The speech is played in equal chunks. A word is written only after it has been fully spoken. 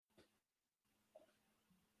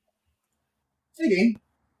Hey, Dean.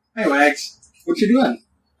 Hey, Wags. What you doing?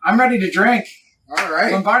 I'm ready to drink. All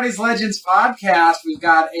right. Lombardi's Legends podcast. We've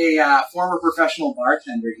got a former professional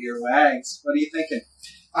bartender here, Wags. What are you thinking?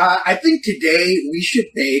 I think today we should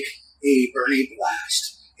make a Bernie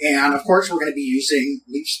Blast. And, of course, we're going to be using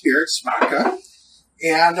Leaf Spirits vodka.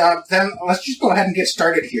 And then let's just go ahead and get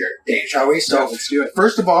started here, Dave, shall we? So let's do it.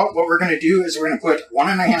 First of all, what we're going to do is we're going to put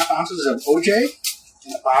 1.5 ounces of OJ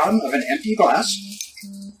in the bottom of an empty glass.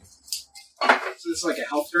 So this is like a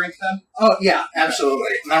health drink then? Oh, yeah, absolutely.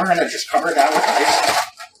 Now we're going to just cover that with ice.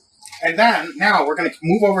 And then, now we're going to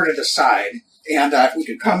move over to the side. And if we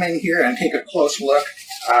could come in here and take a close look,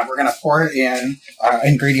 we're going to pour in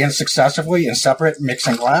ingredients successively in separate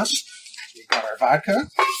mixing glass. We've got our vodka.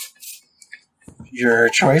 Your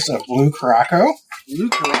choice of blue Caraco. Blue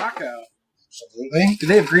Caraco? Absolutely. Do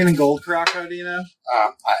they have green and gold Caraco, do you know?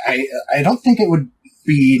 I don't think it would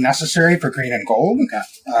be necessary for green and gold. Okay.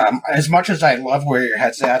 As much as I love where your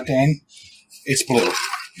head's at, Dane, it's blue.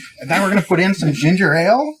 And then we're going to put in some ginger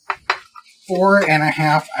ale,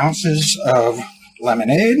 4.5 ounces of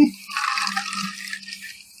lemonade.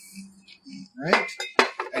 All right.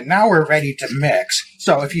 And now we're ready to mix.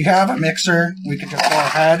 So if you have a mixer, we can just go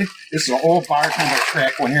ahead. This is an old bartender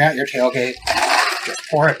trick. When you're at your tailgate, just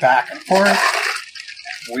pour it back and forth.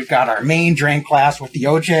 We've got our main drink glass with the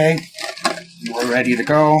OJ. We're ready to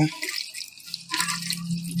go.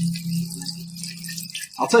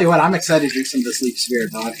 I'll tell you what, I'm excited to drink some of this Leaf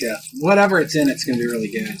Spirit vodka. Whatever it's in, it's going to be really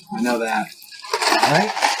good. I know that. All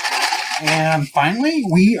right. And finally,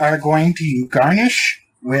 we are going to garnish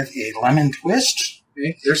with a lemon twist.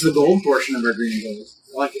 Okay, there's the gold portion of our green and gold.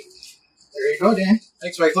 I like it. There you go, Dan.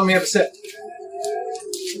 Thanks, Mike. Let me have a sip.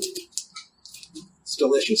 It's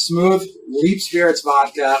delicious. Smooth Leaf Spirits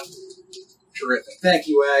vodka. Terrific. Thank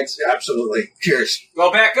you, Wags. Absolutely. Cheers.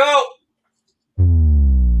 Go back, go!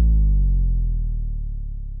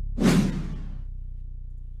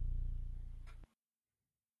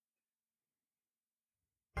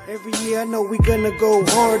 Every year I know we gonna go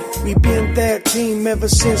hard. We been that team ever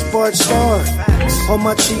since Bart started. All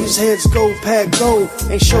my cheese heads go pack go.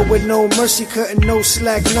 Ain't showing no mercy, cutting no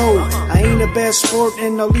slack, no. I ain't a bad sport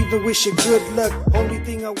and I'll even wish you good luck. Only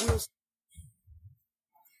thing I will.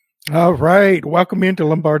 All right. Welcome into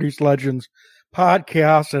Lombardi's Legends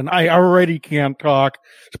podcast. And I already can't talk.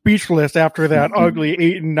 Speechless after that ugly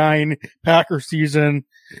 8-9 Packer season.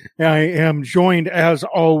 I am joined as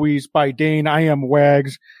always by Dane. I am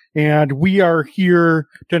Wags. And we are here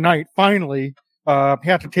tonight, finally.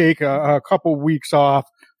 Had to take a couple weeks off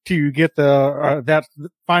to get that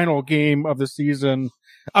final game of the season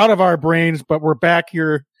out of our brains, but we're back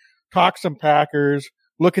here, talk some Packers,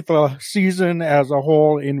 look at the season as a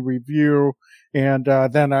whole in review, and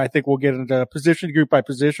then I think we'll get into position group by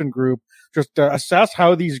position group, just assess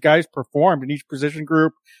how these guys performed in each position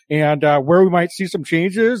group and where we might see some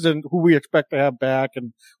changes and who we expect to have back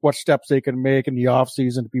and what steps they can make in the off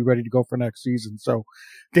season to be ready to go for next season. So,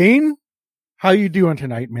 Dane, how you doing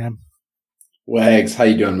tonight, man? Wags, how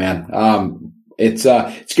you doing, man? It's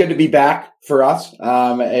good to be back for us.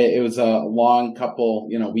 It was a long couple,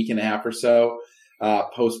 week and a half or so,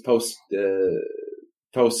 post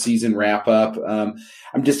season wrap up.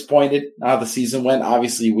 I'm disappointed how the season went.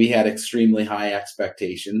 Obviously, we had extremely high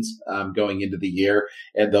expectations going into the year,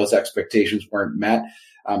 and those expectations weren't met.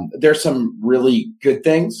 There's some really good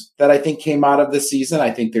things that I think came out of the season.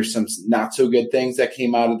 I think there's some not so good things that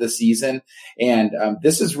came out of the season. And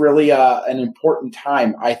this is really an important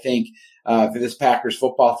time, I think, for this Packers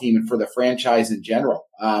football team and for the franchise in general.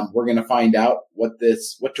 We're going to find out what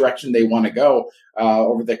direction they want to go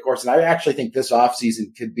over the course. And I actually think this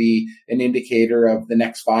offseason could be an indicator of the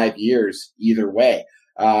next 5 years either way.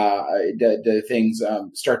 Do things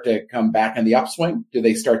start to come back on the upswing? Do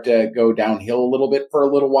they start to go downhill a little bit for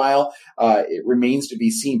a little while? It remains to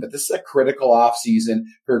be seen, but this is a critical offseason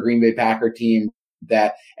for a Green Bay Packer team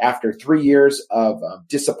that after 3 years of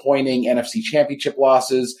disappointing NFC championship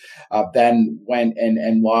losses, then went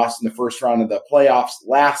and lost in the first round of the playoffs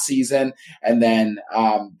last season. And then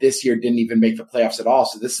this year didn't even make the playoffs at all.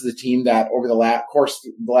 So this is a team that over the course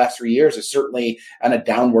of the last 3 years is certainly on a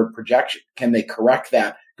downward projection. Can they correct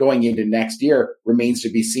that going into next year remains to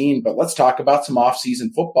be seen. But let's talk about some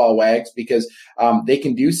off-season football, Wags, because they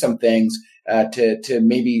can do some things to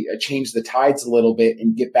maybe change the tides a little bit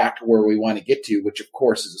and get back to where we want to get to, which of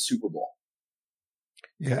course is a Super Bowl.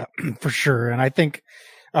 Yeah, for sure. And I think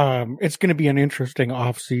it's going to be an interesting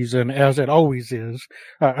off season, as it always is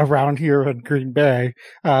around here in Green Bay.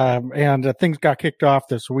 And things got kicked off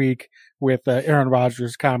this week with Aaron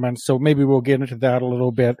Rodgers' comments. So maybe we'll get into that a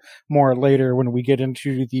little bit more later when we get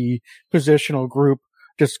into the positional group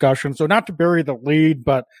discussion. So not to bury the lead,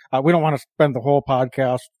 but we don't want to spend the whole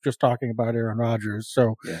podcast just talking about Aaron Rodgers.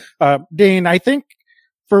 So, Dane, I think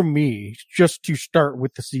for me, just to start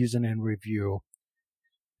with the season in review,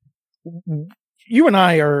 you and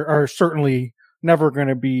I are certainly never going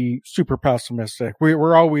to be super pessimistic.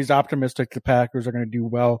 We're always optimistic the Packers are going to do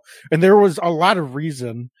well. And there was a lot of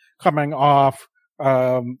reason coming off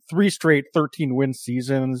 3 straight 13-win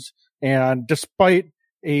seasons. And despite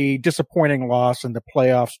a disappointing loss in the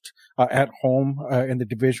playoffs at home in the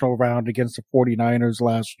divisional round against the 49ers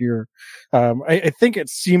last year, I think it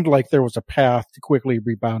seemed like there was a path to quickly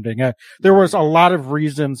rebounding. There was a lot of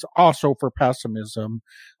reasons also for pessimism.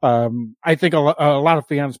 I think a lot of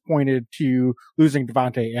fans pointed to losing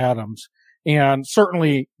Davante Adams, and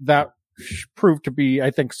certainly that proved to be,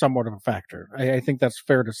 I think, somewhat of a factor. I think that's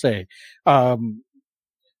fair to say.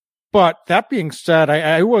 But that being said,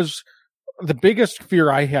 I was the biggest fear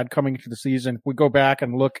I had coming into the season, if we go back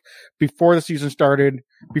and look before the season started,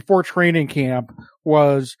 before training camp,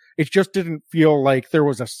 was it just didn't feel like there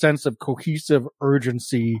was a sense of cohesive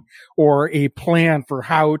urgency or a plan for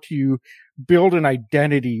how to build an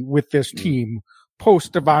identity with this team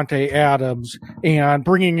post Davante Adams and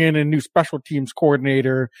bringing in a new special teams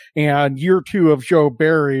coordinator and year 2 of Joe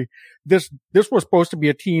Barry. This was supposed to be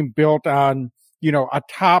a team built on, a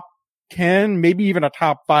top 10, maybe even a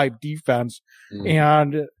top 5 defense.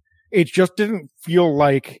 And it just didn't feel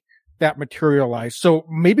like that materialized. So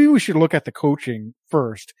maybe we should look at the coaching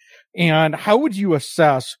first. And how would you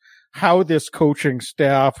assess how this coaching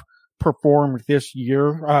staff performed this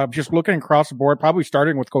year? Just looking across the board, probably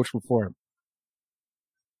starting with Coach LaFleur.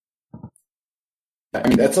 I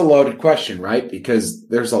mean, that's a loaded question, right? Because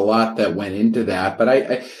there's a lot that went into that. But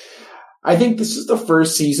I think this is the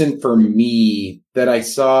first season for me that I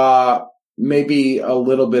saw maybe a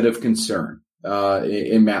little bit of concern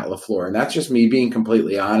in Matt LaFleur. And that's just me being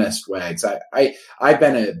completely honest, Wags. I've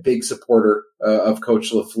been a big supporter of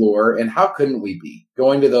Coach LaFleur, and how couldn't we be?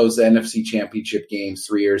 Going to those NFC Championship games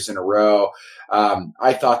 3 years in a row,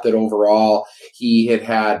 I thought that overall he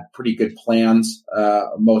had pretty good plans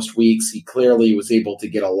most weeks. He clearly was able to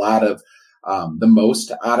get a lot of the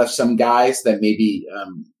most out of some guys that maybe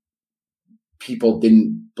people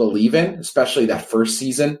didn't believe in, especially that first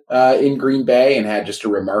season in Green Bay, and had just a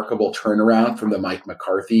remarkable turnaround from the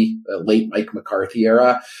late Mike McCarthy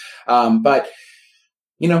era. But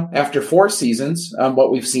after 4 seasons,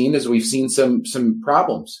 what we've seen is some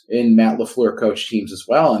problems in Matt LaFleur coach teams as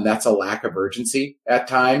well. And that's a lack of urgency at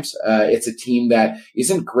times. It's a team that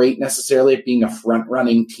isn't great necessarily at being a front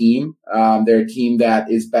running team. They're a team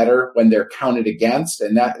that is better when they're counted against,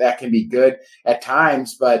 and that can be good at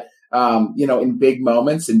times. But in big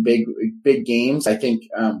moments, in big games, I think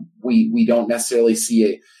we don't necessarily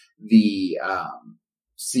see the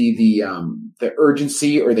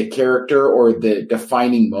urgency or the character or the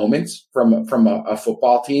defining moments from a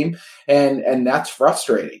football team, and that's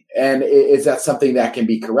frustrating. And is that something that can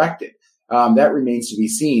be corrected? That remains to be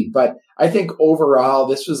seen. But I think overall,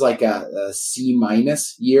 this was like a C-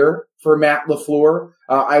 year for Matt LaFleur.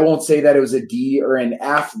 I won't say that it was a D or an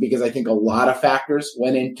F, because I think a lot of factors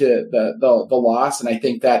went into the loss. And I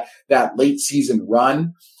think that late season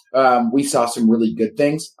run, we saw some really good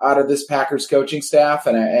things out of this Packers coaching staff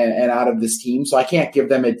and out of this team. So I can't give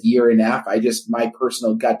them a D or an F. My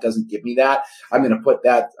personal gut doesn't give me that. I'm going to put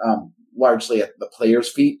that, largely at the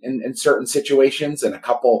players' feet in certain situations, and a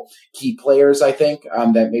couple key players, I think,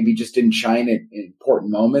 that maybe just didn't shine in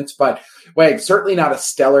important moments. But certainly not a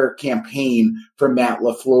stellar campaign from Matt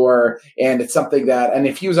LaFleur. And it's something that, and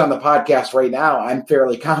if he was on the podcast right now, I'm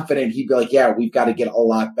fairly confident he'd be like, yeah, we've got to get a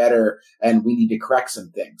lot better and we need to correct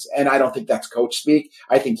some things. And I don't think that's coach speak.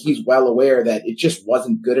 I think he's well aware that it just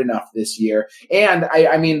wasn't good enough this year. And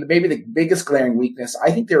I mean, maybe the biggest glaring weakness,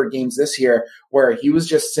 I think there were games this year where he was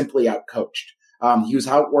just simply outcoached. He was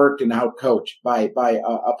outworked and outcoached by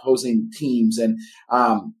opposing teams. And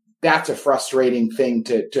that's a frustrating thing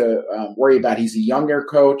to worry about. He's a younger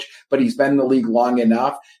coach, but he's been in the league long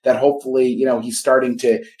enough that hopefully, he's starting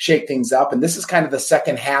to shake things up. And this is kind of the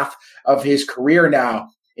second half of his career now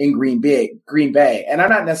in Green Bay. And I'm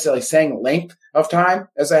not necessarily saying length of time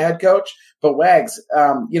as a head coach, but Wags,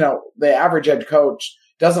 the average head coach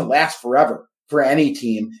doesn't last forever for any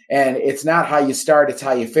team. And it's not how you start, it's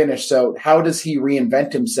how you finish. So how does he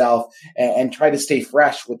reinvent himself and try to stay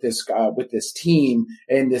fresh with this team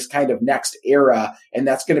in this kind of next era? And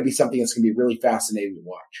that's going to be something that's going to be really fascinating to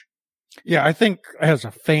watch. Yeah, I think as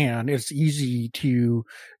a fan, it's easy to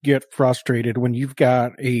get frustrated when you've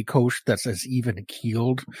got a coach that's as even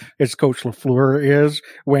keeled as Coach LaFleur is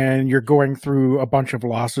when you're going through a bunch of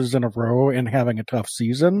losses in a row and having a tough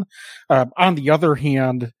season. On the other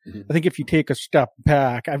hand, I think if you take a step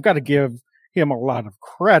back, I've got to give him a lot of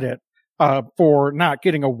credit for not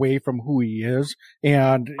getting away from who he is.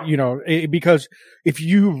 And, because if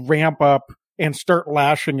you ramp up and start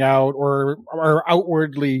lashing out or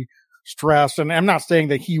outwardly stress, and I'm not saying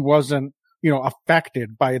that he wasn't,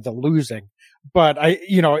 affected by the losing, but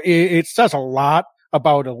it says a lot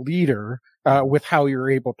about a leader with how you're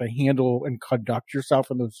able to handle and conduct yourself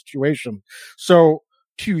in those situations. So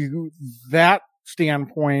to that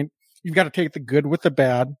standpoint, you've got to take the good with the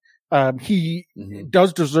bad. He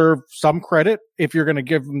does deserve some credit if you're going to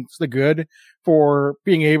give him the good for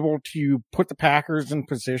being able to put the Packers in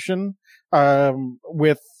position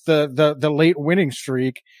with the late winning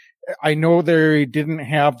streak. I know they didn't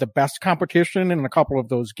have the best competition in a couple of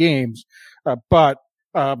those games, but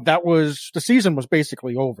the season was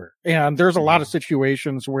basically over. And there's a lot of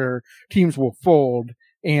situations where teams will fold,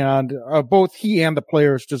 and both he and the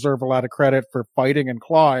players deserve a lot of credit for fighting and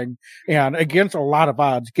clawing and against a lot of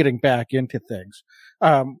odds getting back into things.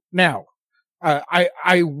 Now,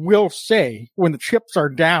 I will say when the chips are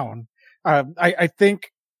down, I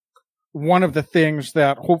think one of the things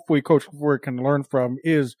that hopefully Coach LaFleur can learn from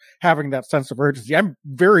is having that sense of urgency. I'm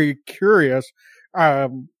very curious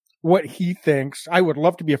what he thinks. I would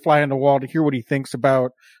love to be a fly on the wall to hear what he thinks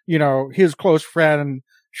about, his close friend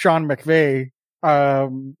Sean McVay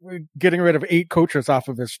getting rid of 8 coaches off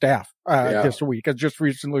of his staff this week, as just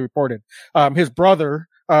recently reported. His brother,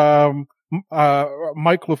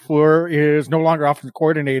 Mike LaFleur, is no longer offensive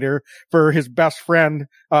coordinator for his best friend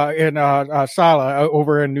in Saleh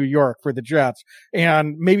over in New York for the Jets,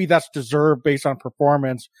 and maybe that's deserved based on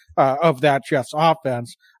performance of that Jets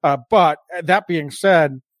offense. But that being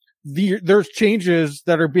said, there's changes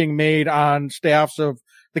that are being made on staffs of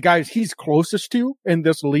the guys he's closest to in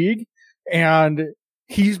this league, and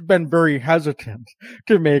he's been very hesitant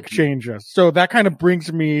to make changes. So that kind of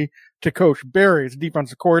brings me to Coach Berry as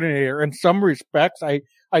defensive coordinator. In some respects, I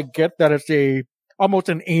get that it's almost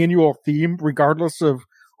an annual theme, regardless of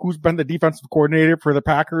who's been the defensive coordinator for the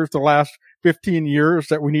Packers the last 15 years,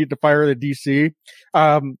 that we need to fire the DC.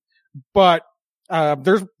 But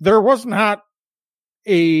there was not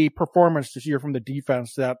a performance this year from the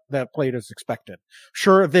defense that played as expected.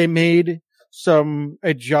 Sure, they made some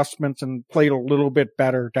adjustments and played a little bit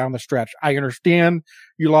better down the stretch. I understand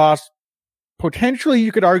you lost, potentially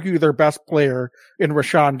you could argue, their best player in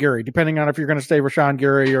Rashawn Gary, depending on if you're going to say Rashawn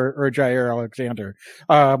Gary or Jair Alexander.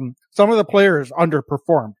 Some of the players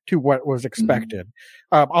underperformed to what was expected.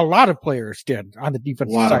 A lot of players did on the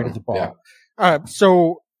defensive side of the ball. Yeah.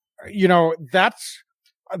 So,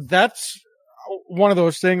 that's one of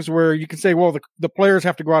those things where you can say, well, the players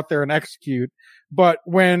have to go out there and execute. But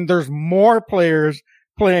when there's more players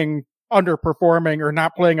playing underperforming or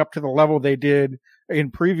not playing up to the level they did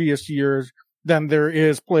in previous years than there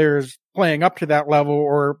is players playing up to that level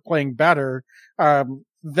or playing better,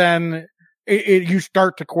 then you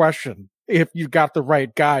start to question if you've got the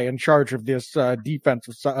right guy in charge of this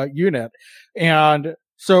defensive unit. And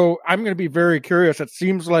so I'm going to be very curious. It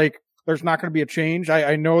seems like there's not going to be a change.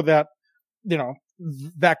 I know that,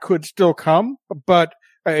 that could still come, but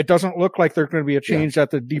it doesn't look like there's going to be a change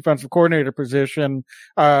at the defensive coordinator position.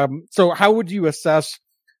 So how would you assess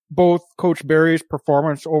both Coach Berry's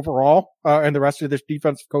performance overall and the rest of this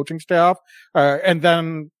defensive coaching staff, and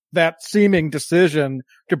then that seeming decision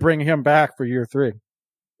to bring him back for year 3?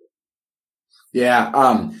 Yeah.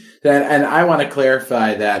 And I want to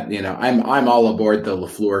clarify that, I'm all aboard the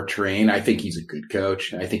LaFleur train. I think he's a good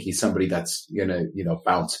coach. I think he's somebody that's going to,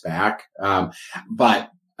 bounce back.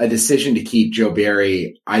 But a decision to keep Joe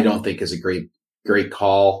Barry, I don't think is a great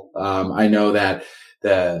call. I know that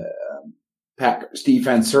the Packers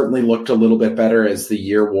defense certainly looked a little bit better as the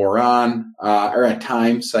year wore on, or at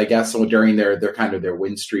times, I guess, so during their kind of their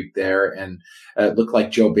win streak there. And it looked like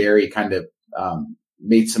Joe Barry kind of,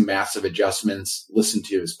 made some massive adjustments, listened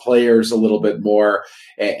to his players a little bit more,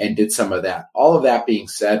 and did some of that. All of that being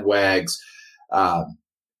said, Wags,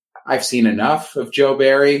 I've seen enough of Joe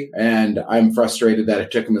Barry, and I'm frustrated that it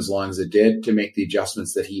took him as long as it did to make the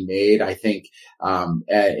adjustments that he made. I think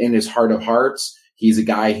in his heart of hearts, He's a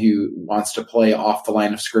guy who wants to play off the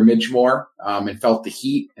line of scrimmage more, and felt the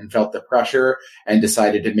heat and felt the pressure and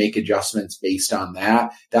decided to make adjustments based on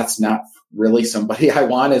that. That's not really somebody I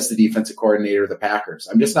want as the defensive coordinator of the Packers.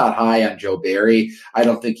 I'm just not high on Joe Barry. I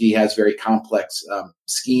don't think he has very complex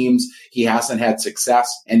schemes. He hasn't had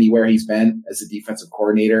success anywhere he's been as a defensive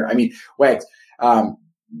coordinator. I mean, Wags,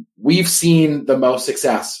 we've seen the most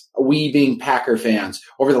success, we being Packer fans,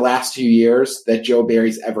 over the last 2 years that Joe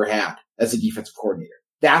Barry's ever had as a defensive coordinator.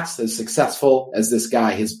 That's as successful as this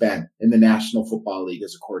guy has been in the National Football League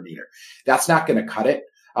as a coordinator. That's not going to cut it.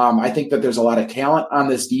 I think that there's a lot of talent on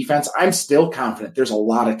this defense. I'm still confident there's a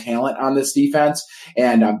lot of talent on this defense.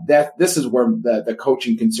 And this is where the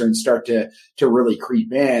coaching concerns start to really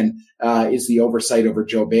creep in, is the oversight over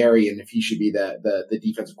Joe Barry and if he should be the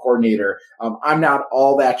defensive coordinator. I'm not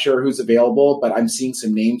all that sure who's available, but I'm seeing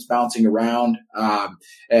some names bouncing around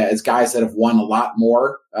as guys that have won a lot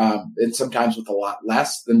more, and sometimes with a lot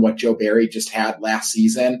less than what Joe Barry just had last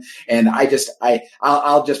season. And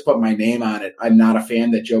I'll just put my name on it. I'm not a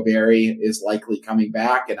fan that Joe Barry is likely coming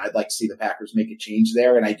back, and I'd like to see the Packers make a change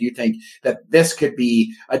there. And I do think that this could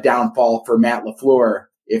be a downfall for Matt LaFleur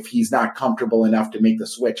if he's not comfortable enough to make the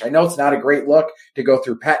switch. I know it's not a great look to go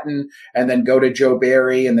through Pettine and then go to Joe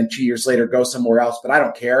Barry and then 2 years later go somewhere else, but I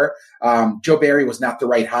don't care. Joe Barry was not the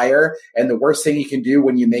right hire, and the worst thing you can do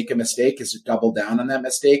when you make a mistake is to double down on that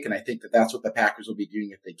mistake, and I think that that's what the Packers will be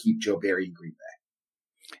doing if they keep Joe Barry in Green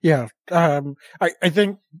Bay. Yeah. I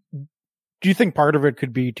think, do you think part of it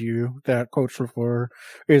could be too that Coach LaFleur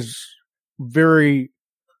is very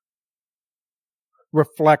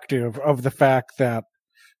reflective of the fact that,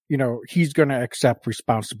 you know, he's going to accept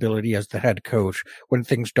responsibility as the head coach when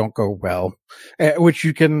things don't go well, which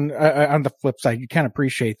you can, on the flip side, you can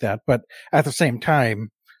appreciate that. But at the same time,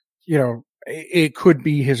 you know, it could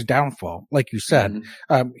be his downfall. Like you said,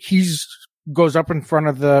 he's goes up in front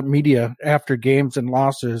of the media after games and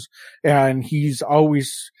losses, and he's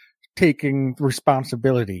always taking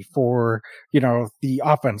responsibility for, you know, the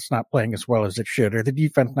offense not playing as well as it should, or the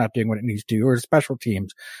defense not doing what it needs to, or special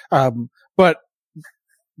teams. But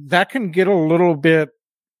that can get a little bit,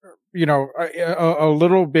 you know, a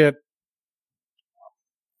little bit,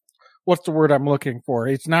 what's the word I'm looking for?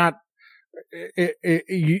 It's not,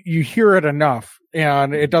 you hear it enough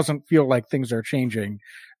and it doesn't feel like things are changing.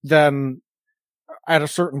 Then at a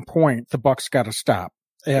certain point, the buck's got to stop.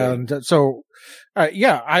 And so,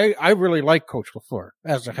 I really like Coach LaFleur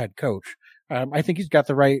as a head coach. I think he's got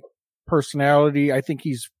the right personality. I think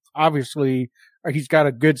he's got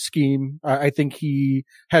a good scheme. I think he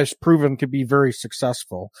has proven to be very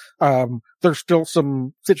successful. There's still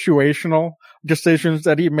some situational decisions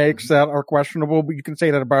that he makes that are questionable, but you can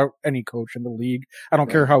say that about any coach in the league. I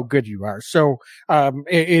don't care how good you are. So,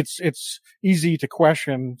 it's easy to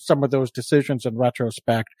question some of those decisions in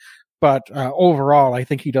retrospect. But overall, I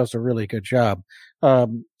think he does a really good job.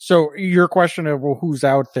 So your question of, well, who's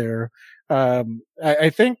out there? I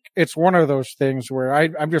think it's one of those things where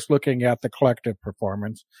I'm just looking at the collective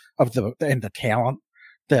performance of the talent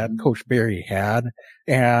that Coach Barry had.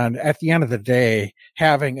 And at the end of the day,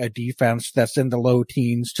 having a defense that's in the high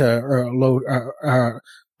teens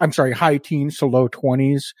to low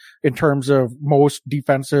 20s in terms of most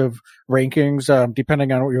defensive rankings,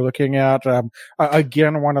 depending on what you're looking at.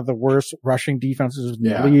 Again, one of the worst rushing defenses in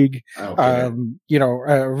the league. Okay. You know,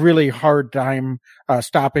 a really hard time,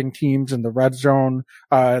 stopping teams in the red zone.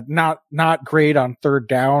 Not great on third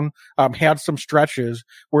down. Had some stretches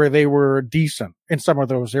where they were decent in some of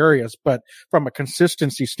those areas, but from a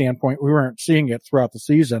consistency standpoint, we weren't seeing it throughout the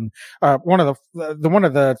season. One of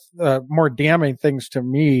the more damning things to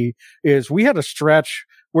me is we had a stretch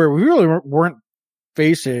where we really weren't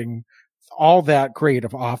facing all that great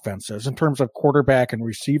of offenses in terms of quarterback and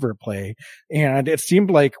receiver play. And it seemed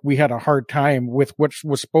like we had a hard time with what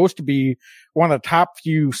was supposed to be one of the top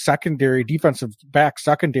few defensive back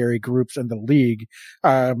secondary groups in the league.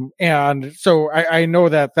 And so I know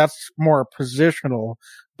that that's more positional,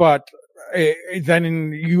 but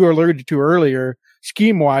then you alluded to earlier,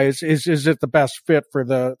 scheme wise, is it the best fit for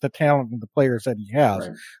the talent and the players that he has?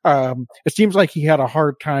 Right. It seems like he had a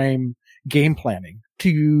hard time game planning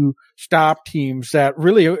to stop teams that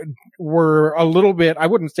really were a little bit, I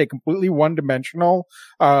wouldn't say completely one-dimensional,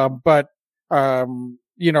 but,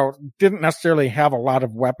 you know, didn't necessarily have a lot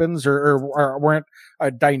of weapons or weren't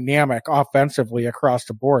dynamic offensively across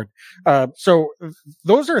the board. So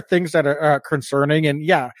those are things that are concerning. And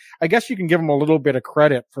yeah, I guess you can give them a little bit of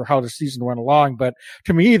credit for how the season went along. But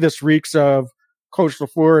to me, this reeks of Coach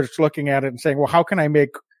LaFleur is looking at it and saying, well, how can I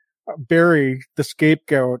make Barry the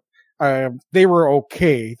scapegoat they were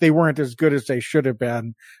okay. They weren't as good as they should have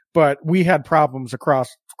been, but we had problems across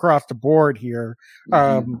the board here,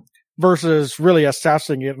 versus really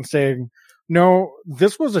assessing it and saying, no,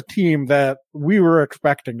 this was a team that we were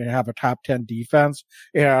expecting to have a top 10 defense,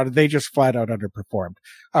 and they just flat out underperformed.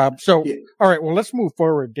 All right, well, let's move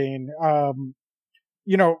forward, Dane.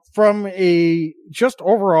 From a just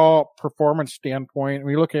overall performance standpoint,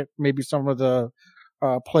 we look at maybe some of the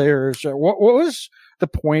players. What was the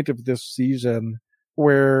point of this season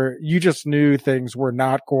where you just knew things were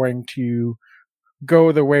not going to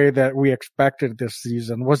go the way that we expected this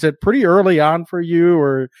season? Was it pretty early on for you,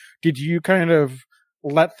 or did you kind of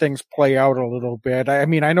let things play out a little bit? I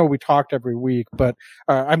mean, I know we talked every week, but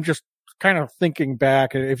I'm just kind of thinking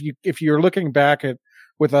back. If you're looking back at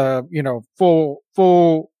with a full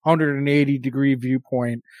 180 degree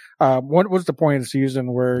viewpoint, what was the point of the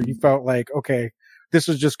season where you felt like, okay, this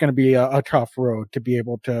is just going to be a tough road to be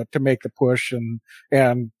able to make the push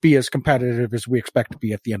and be as competitive as we expect to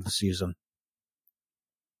be at the end of the season?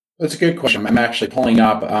 That's a good question. I'm actually pulling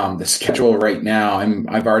up the schedule right now.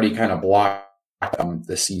 I've already kind of blocked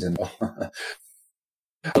this season a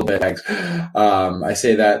little bit. I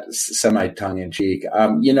say that semi tongue in cheek.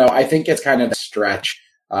 I think it's kind of a stretch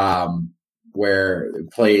where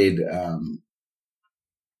it played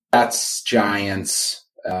Jets, Giants,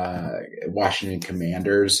 Washington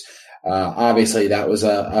Commanders. Obviously, that was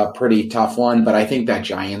a pretty tough one, but I think that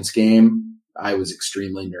Giants game, I was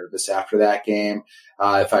extremely nervous after that game.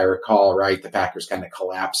 If I recall right, the Packers kind of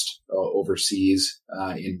collapsed overseas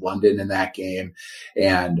in London in that game.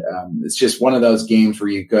 And it's just one of those games where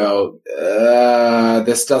you go,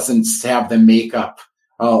 this doesn't have the makeup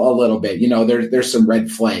a little bit. There's some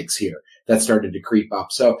red flags here that started to creep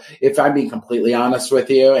up. So if I'm being completely honest with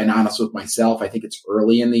you and honest with myself, I think it's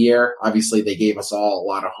early in the year. Obviously, they gave us all a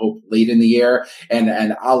lot of hope late in the year.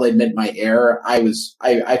 And I'll admit my error.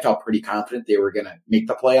 I felt pretty confident they were going to make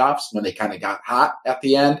the playoffs when they kind of got hot at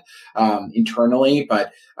the end internally.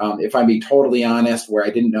 But if I'm being totally honest, where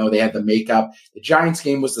I didn't know they had the makeup, the Giants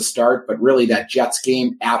game was the start, but really that Jets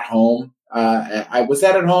game at home, I was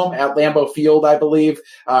at home at Lambeau Field, I believe.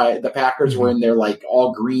 The Packers were in their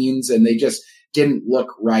all greens, and they just didn't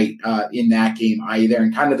look right in that game either.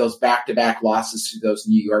 And kind of those back-to-back losses to those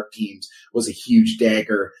New York teams was a huge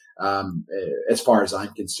dagger as far as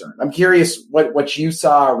I'm concerned. I'm curious what you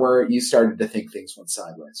saw where you started to think things went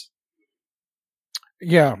sideways.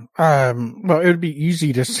 Yeah. Well, it would be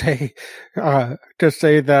easy to say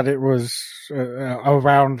that it was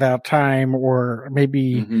around that time, or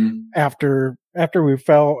maybe after we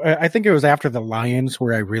fell. I think it was after the Lions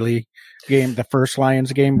where I really the first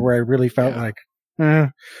Lions game where I really felt like,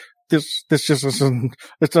 this just isn't,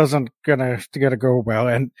 this doesn't gonna go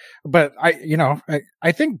well. But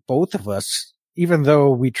I think both of us, even though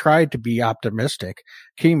we tried to be optimistic,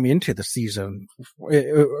 came into the season,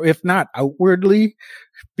 if not outwardly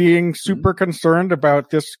being super concerned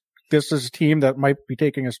about this is a team that might be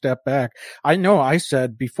taking a step back. I know I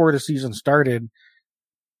said before the season started,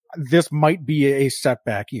 this might be a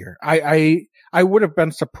setback year. I would have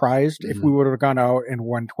been surprised if we would have gone out and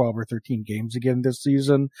won 12 or 13 games again this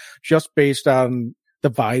season, just based on the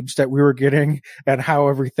vibes that we were getting and how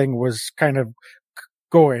everything was kind of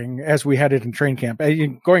going as we headed in training camp.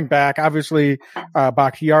 Going back, obviously,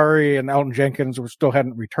 Bakhtiari and Elton Jenkins still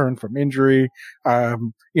hadn't returned from injury.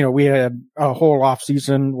 We had a whole off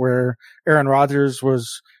season where Aaron Rodgers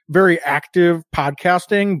was very active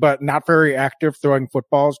podcasting, but not very active throwing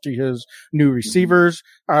footballs to his new receivers.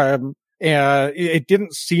 And it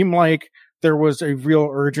didn't seem like there was a real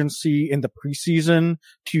urgency in the preseason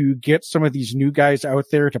to get some of these new guys out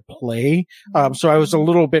there to play. So I was a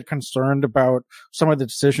little bit concerned about some of the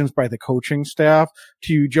decisions by the coaching staff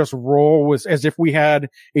to just roll with as if we had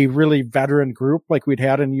a really veteran group like we'd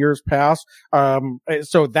had in years past.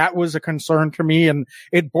 So that was a concern to me, and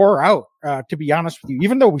it bore out, to be honest with you,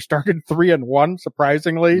 even though we started 3-1,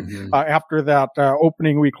 surprisingly, after that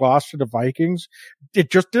opening week loss to the Vikings, it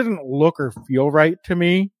just didn't look or feel right to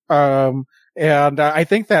me. And I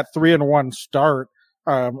think that 3-1 start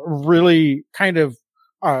really kind of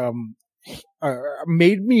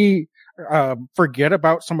made me forget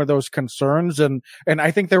about some of those concerns, and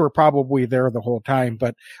I think they were probably there the whole time.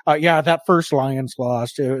 But that first Lions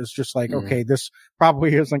loss, it was just like, okay, this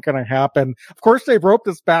probably isn't going to happen. Of course, they roped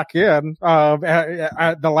us back in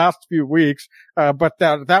at the last few weeks, but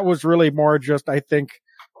that was really more just, I think,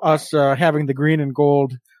 us having the green and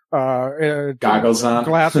gold goggles on,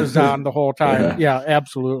 glasses on the whole time. Yeah,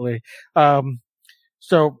 absolutely. But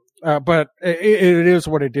it is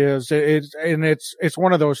what it is. It's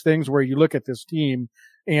one of those things where you look at this team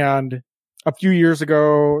and a few years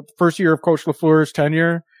ago, first year of Coach LaFleur's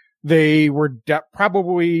tenure, they were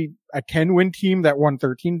probably a 10-win team that won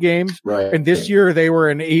 13 games. Right. And this year they were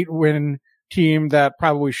an 8-win team that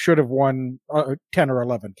probably should have won 10 or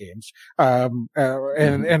 11 games.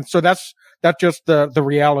 And so that's just the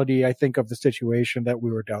reality, I think, of the situation that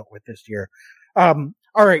we were dealt with this year. All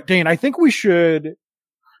right, Dane, I think we should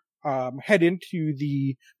head into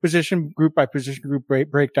the position group by position group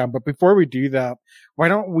breakdown. But before we do that, why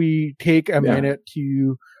don't we take a minute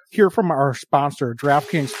to hear from our sponsor,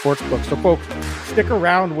 DraftKings Sportsbook. So folks, stick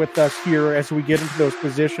around with us here as we get into those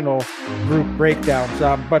positional group breakdowns.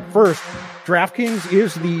 But first, DraftKings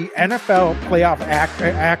is the NFL playoff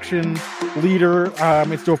action leader.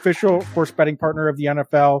 It's the official sports betting partner of the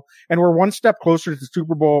NFL, and we're one step closer to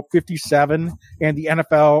Super Bowl 57 and the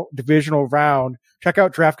NFL divisional round. Check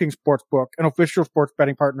out DraftKings Sportsbook, an official sports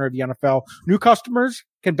betting partner of the NFL. New customers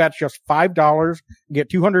can bet just $5 and get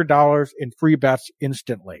 $200 in free bets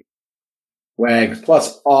instantly. Wags.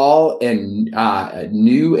 Plus, all and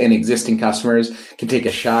new and existing customers can take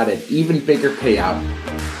a shot at even bigger payout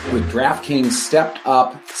with DraftKings stepped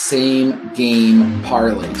up same game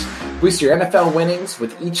parlays. Boost your NFL winnings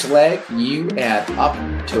with each leg. You add up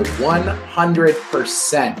to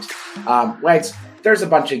 100%. Wags, there's a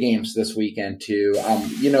bunch of games this weekend too.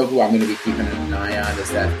 You know who I'm going to be keeping an eye on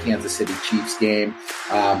is that Kansas City Chiefs game.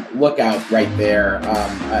 Look out right there.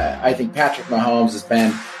 I think Patrick Mahomes has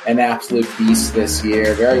been an absolute beast this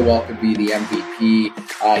year. Very well could be the MVP.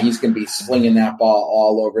 He's going to be slinging that ball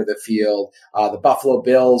all over the field. The Buffalo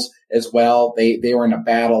Bills as well. They were in a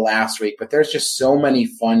battle last week, but there's just so many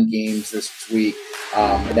fun games this week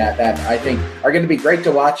that I think are going to be great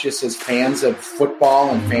to watch just as fans of football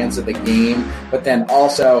and fans of the game. But then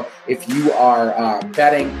also, if you are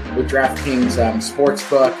betting with DraftKings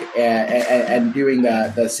Sportsbook and doing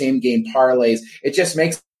the same game parlays, it just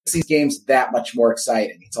makes these games that much more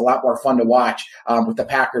exciting. It's a lot more fun to watch. With the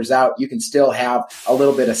Packers out, you can still have a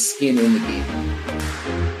little bit of skin in the game.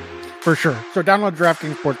 For sure. So download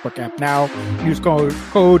DraftKings Sportsbook app now. Use code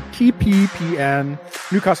TPPN.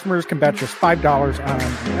 New customers can bet just $5 on the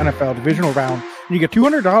NFL divisional round, and you get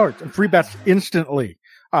 $200 in free bets instantly.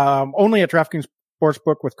 Only at DraftKings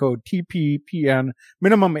Sportsbook with code TPPN.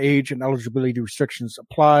 Minimum age and eligibility restrictions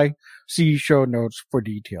apply. See show notes for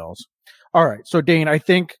details. All right. So Dane, I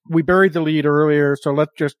think we buried the lead earlier, so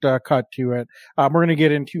let's just cut to it. We're going to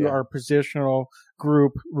get into our positional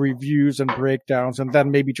group reviews and breakdowns, and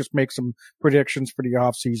then maybe just make some predictions for the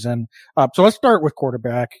offseason. So let's start with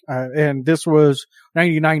quarterback. And this was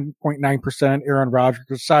 99.9% Aaron Rodgers,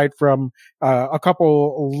 aside from a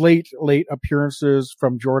couple late appearances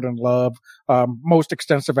from Jordan Love. Most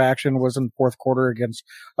extensive action was in the fourth quarter against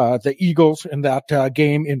the Eagles in that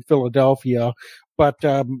game in Philadelphia. But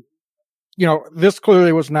this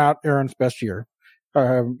clearly was not Aaron's best year.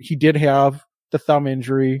 He did have the thumb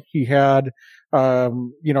injury. He had,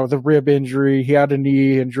 the rib injury. He had a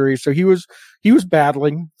knee injury. So he was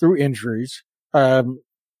battling through injuries.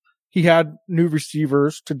 He had new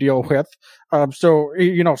receivers to deal with. So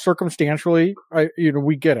circumstantially,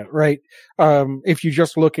 we get it, right? If you're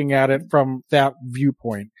just looking at it from that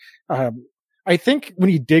viewpoint. I think when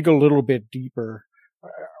you dig a little bit deeper,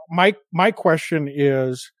 my question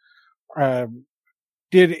is,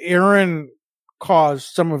 did Aaron cause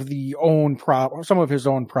some of his own problems?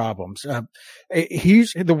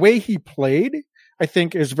 The way he played, I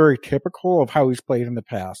think, is very typical of how he's played in the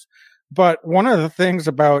past. But one of the things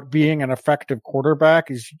about being an effective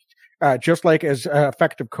quarterback is, just like as an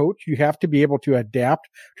effective coach, you have to be able to adapt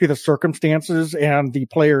to the circumstances and the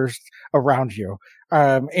players around you.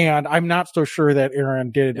 And I'm not so sure that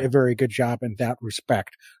Aaron did a very good job in that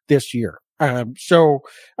respect this year. We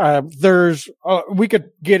could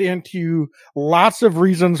get into lots of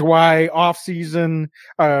reasons why off season,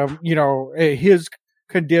 his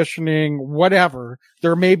conditioning, whatever.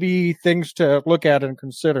 There may be things to look at and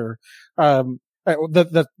consider. The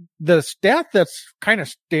stat that's kind of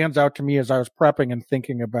stands out to me as I was prepping and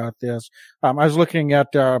thinking about this, I was looking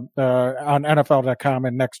at, on NFL.com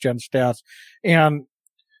and Next Gen Stats, and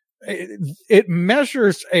it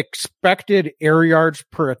measures expected air yards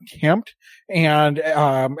per attempt and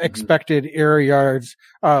expected air yards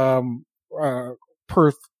per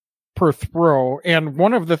throw. And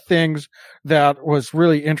one of the things that was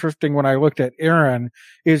really interesting when I looked at Aaron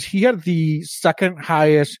is he had the second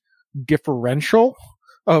highest differential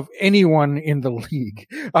of anyone in the league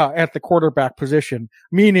at the quarterback position,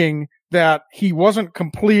 meaning that he wasn't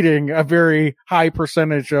completing a very high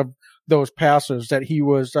percentage of those passes that he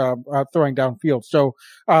was throwing downfield. So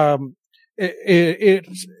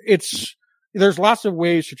there's lots of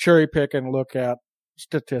ways to cherry pick and look at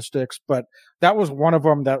statistics, but that was one of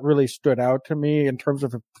them that really stood out to me in terms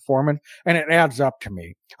of performance, and it adds up to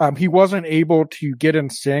me. He wasn't able to get in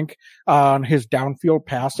sync on his downfield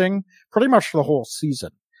passing pretty much the whole season.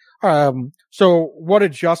 So what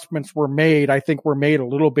adjustments were made, I think were made a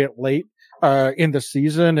little bit late in the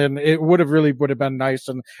season, and it would have been nice.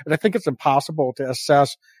 And I think it's impossible to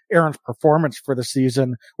assess Aaron's performance for the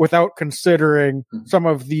season without considering some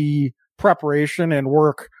of the preparation and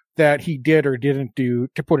work that he did or didn't do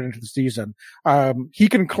to put into the season. He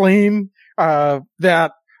can claim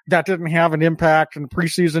that didn't have an impact and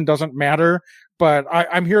preseason doesn't matter, but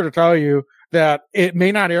I'm here to tell you that it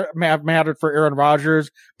may not have mattered for Aaron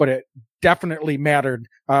Rodgers, but it definitely mattered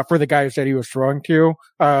for the guys that he was throwing to.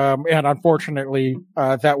 And unfortunately,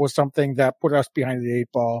 that was something that put us behind the 8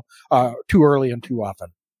 ball too early and too often.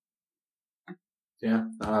 Yeah,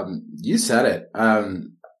 you said it.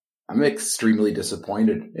 I'm extremely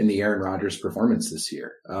disappointed in the Aaron Rodgers performance this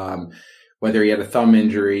year. Whether he had a thumb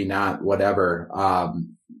injury, not whatever.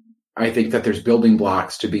 I think that there's building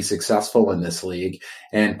blocks to be successful in this league.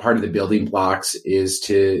 And part of the building blocks is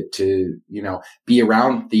to, be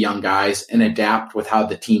around the young guys and adapt with how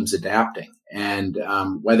the team's adapting. And,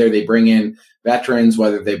 whether they bring in veterans,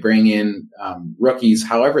 whether they bring in, rookies,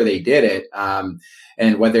 however they did it,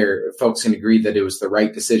 and whether folks can agree that it was the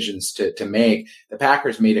right decisions to make, the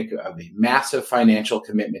Packers made a massive financial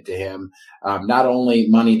commitment to him. Not only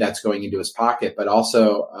money that's going into his pocket, but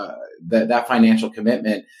also, that financial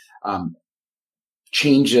commitment,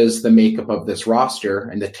 changes the makeup of this roster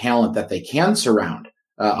and the talent that they can surround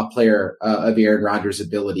a player of Aaron Rodgers'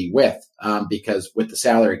 ability with, because with the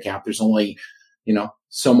salary cap, there's only,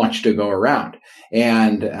 so much to go around.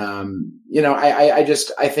 And, I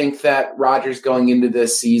think that Rodgers going into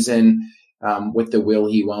this season, with the will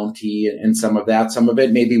he, won't he, and some of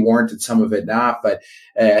it may be warranted, some of it not. But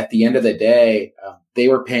at the end of the day, they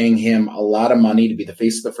were paying him a lot of money to be the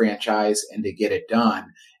face of the franchise and to get it done.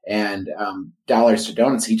 And dollars to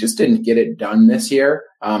donuts, he just didn't get it done this year.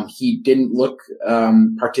 He didn't look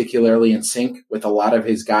particularly in sync with a lot of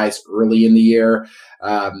his guys early in the year.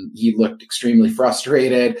 He looked extremely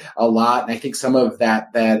frustrated a lot. And I think some of that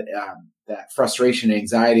frustration and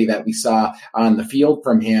anxiety that we saw on the field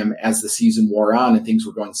from him as the season wore on and things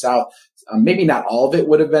were going south, maybe not all of it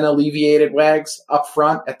would have been alleviated, Wags, up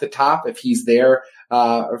front at the top if he's there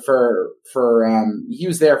he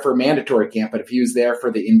was there for mandatory camp, but if he was there for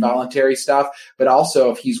the involuntary stuff, but also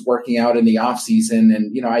if he's working out in the off season.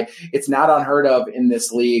 And, it's not unheard of in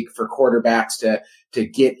this league for quarterbacks to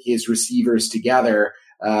get his receivers together,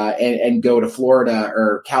 and go to Florida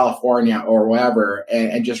or California or wherever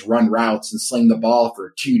and just run routes and sling the ball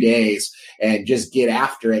for 2 days and just get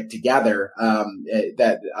after it together.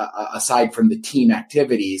 Aside from the team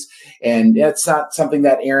activities, and it's not something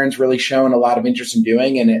that Aaron's really shown a lot of interest in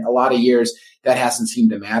doing. And in a lot of years that hasn't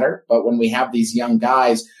seemed to matter. But when we have these young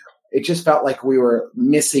guys, it just felt like we were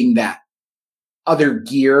missing that other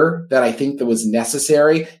gear that I think that was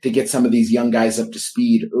necessary to get some of these young guys up to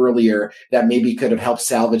speed earlier that maybe could have helped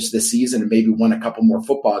salvage the season and maybe won a couple more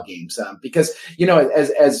football games. Because,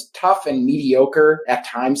 as tough and mediocre at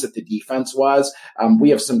times that the defense was, we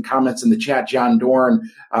have some comments in the chat. John Dorn,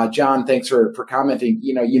 John, thanks for commenting.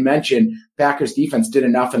 You mentioned Packers defense did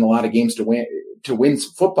enough in a lot of games to win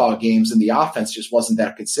some football games, and the offense just wasn't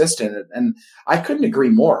that consistent. And I couldn't agree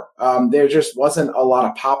more. There just wasn't a lot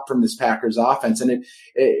of pop from this Packers offense, and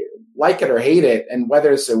it like it or hate it, and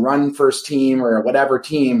whether it's a run first team or whatever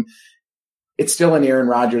team, it's still an Aaron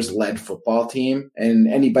Rodgers led football team. And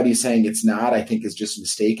anybody saying it's not, I think is just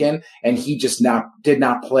mistaken. And he just did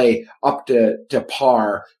not play up to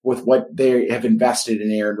par with what they have invested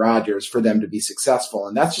in Aaron Rodgers for them to be successful.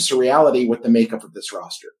 And that's just a reality with the makeup of this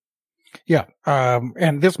roster. Yeah.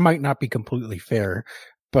 And this might not be completely fair,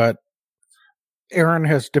 but Aaron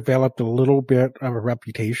has developed a little bit of a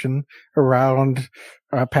reputation around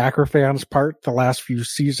Packer fans' part the last few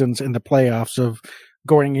seasons in the playoffs of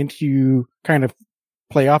going into kind of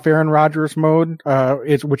playoff Aaron Rodgers mode,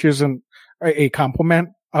 which isn't a compliment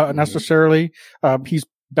necessarily. He's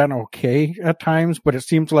been okay at times, but it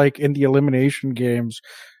seems like in the elimination games,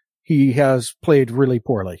 he has played really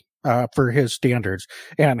poorly for his standards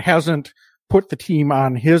and hasn't put the team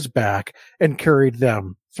on his back and carried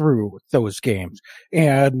them through those games.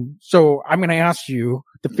 And so I'm going to ask you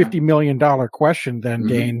the $50 million question then,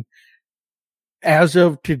 Dane. As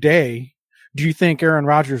of today, do you think Aaron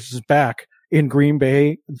Rodgers is back in Green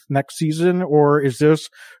Bay next season, or is this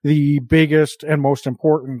the biggest and most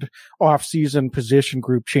important off-season position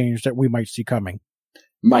group change that we might see coming?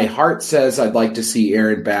 My heart says I'd like to see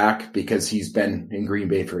Aaron back because he's been in Green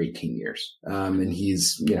Bay for 18 years. And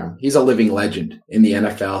he's a living legend in the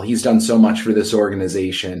NFL. He's done so much for this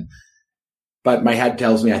organization, but my head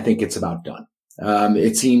tells me I think it's about done.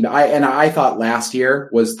 It seemed I thought last year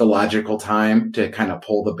was the logical time to kind of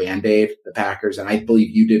pull the Band-Aid, the Packers, and I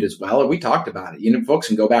believe you did as well. And we talked about it. Folks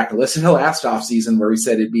can go back and listen to last offseason where we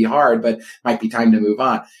said it'd be hard, but might be time to move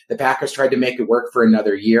on. The Packers tried to make it work for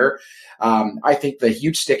another year. I think the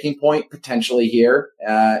huge sticking point potentially here,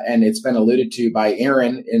 and it's been alluded to by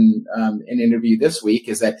Aaron in an interview this week,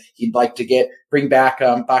 is that he'd like to bring back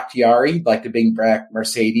Bakhtiari, he'd like to bring back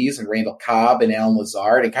Mercedes and Randall Cobb and Alan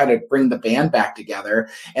Lazard and kind of bring the band back together.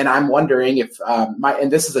 And I'm wondering if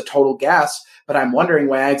and this is a total guess, but I'm wondering,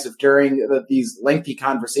 Wags, if during these lengthy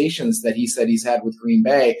conversations that he said he's had with Green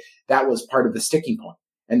Bay, that was part of the sticking point.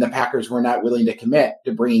 And the Packers were not willing to commit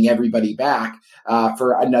to bringing everybody back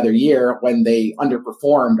for another year when they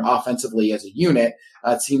underperformed offensively as a unit.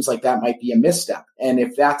 It seems like that might be a misstep. And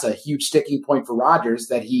if that's a huge sticking point for Rodgers,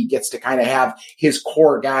 that he gets to kind of have his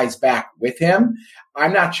core guys back with him,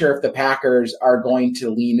 I'm not sure if the Packers are going to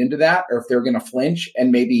lean into that or if they're going to flinch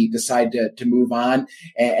and maybe decide to move on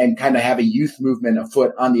and kind of have a youth movement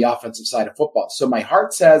afoot on the offensive side of football. So my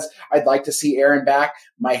heart says I'd like to see Aaron back.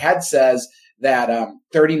 My head says that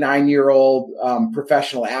 39-year-old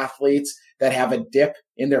professional athletes that have a dip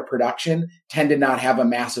in their production tend to not have a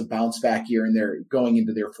massive bounce back year, and they're going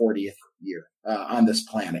into their 40th year on this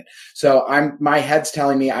planet. So my head's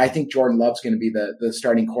telling me I think Jordan Love's going to be the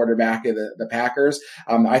starting quarterback of the Packers.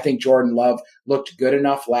 I think Jordan Love looked good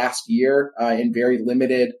enough last year in very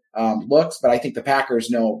limited looks, but I think the Packers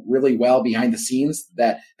know really well behind the scenes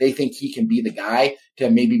that they think he can be the guy to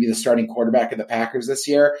maybe be the starting quarterback of the Packers this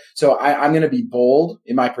year. So I'm going to be bold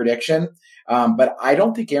in my prediction. But I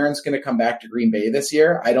don't think Aaron's going to come back to Green Bay this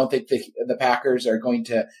year. I don't think the Packers are going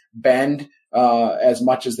to bend as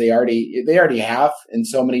much as they already have in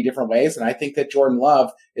so many different ways. And I think that Jordan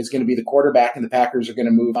Love is going to be the quarterback and the Packers are going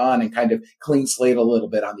to move on and kind of clean slate a little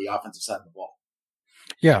bit on the offensive side of the ball.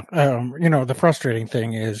 Yeah. The frustrating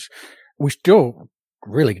thing is we still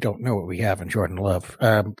really don't know what we have in Jordan Love.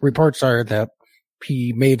 Reports are that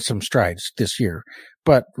he made some strides this year,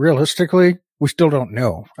 but realistically, we still don't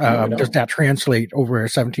know. Does that translate over a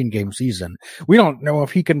 17-game season? We don't know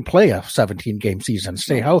if he can play a 17-game season,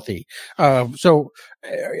 stay healthy. And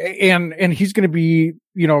he's going to be,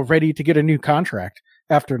 ready to get a new contract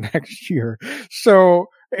after next year. So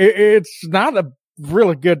it's not a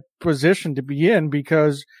really good position to be in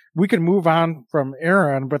because we can move on from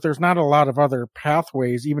Aaron, but there's not a lot of other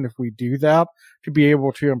pathways, even if we do that, to be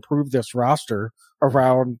able to improve this roster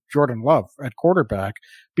around Jordan Love at quarterback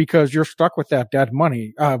because you're stuck with that dead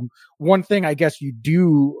money. One thing I guess you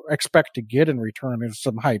do expect to get in return is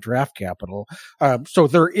some high draft capital. So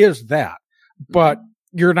there is that, but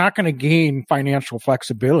you're not going to gain financial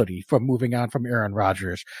flexibility from moving on from Aaron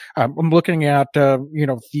Rodgers. I'm looking at,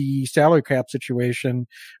 the salary cap situation.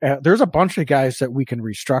 There's a bunch of guys that we can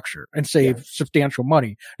restructure and save substantial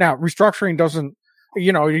money. Now, restructuring doesn't,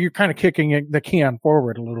 you're kind of kicking the can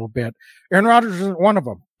forward a little bit. Aaron Rodgers isn't one of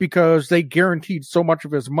them because they guaranteed so much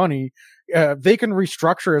of his money. They can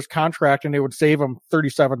restructure his contract and it would save him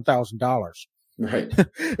 $37,000. Right.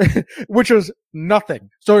 Which is nothing.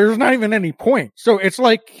 So there's not even any point. So it's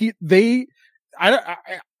like in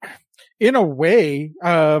a way,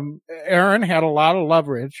 Aaron had a lot of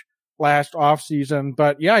leverage last offseason,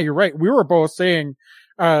 but yeah, you're right. We were both saying,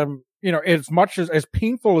 as much as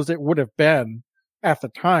painful as it would have been at the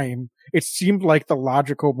time, it seemed like the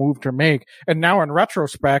logical move to make. And now in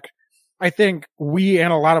retrospect, I think we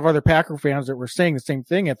and a lot of other Packer fans that were saying the same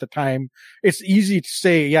thing at the time, it's easy to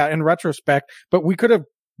say, yeah, in retrospect, but we could have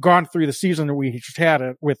gone through the season that we just had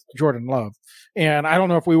it with Jordan Love. And I don't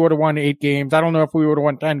know if we would have won 8 games. I don't know if we would have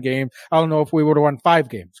won 10 games. I don't know if we would have won 5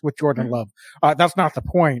 games with Jordan Love. That's not the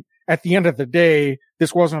point. At the end of the day,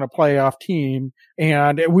 this wasn't a playoff team,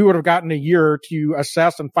 and we would have gotten a year to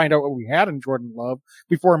assess and find out what we had in Jordan Love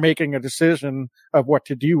before making a decision of what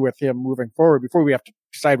to do with him moving forward, before we have to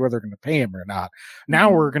decide whether we're going to pay him or not.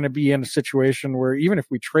 Now we're going to be in a situation where even if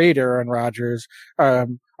we trade Aaron Rodgers,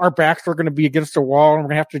 our backs are going to be against the wall, and we're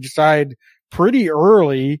going to have to decide pretty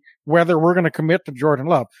early whether we're going to commit to Jordan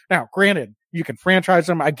Love. Now, granted, you can franchise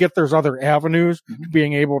him. I get there's other avenues to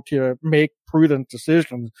being able to make prudent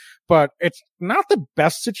decisions, but it's not the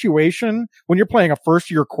best situation when you're playing a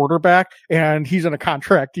first-year quarterback and he's in a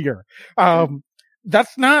contract year.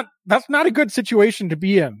 That's not a good situation to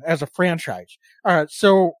be in as a franchise.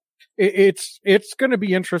 So it's going to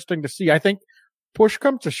be interesting to see. I think push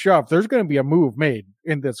comes to shove, there's going to be a move made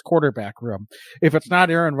in this quarterback room. If it's not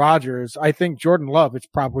Aaron Rodgers, I think Jordan Love is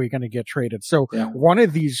probably going to get traded. So one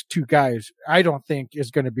of these two guys, I don't think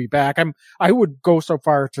is going to be back. I would go so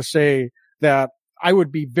far to say that I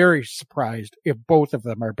would be very surprised if both of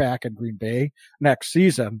them are back in Green Bay next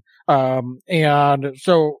season. And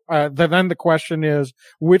so, then the question is,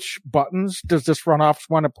 which buttons does this front office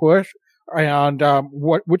want to push? And,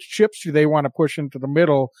 which chips do they want to push into the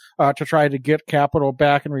middle, to try to get capital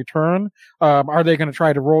back in return? Are they going to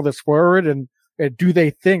try to roll this forward? And do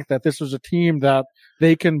they think that this is a team that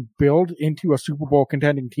they can build into a Super Bowl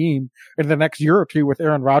contending team in the next year or two with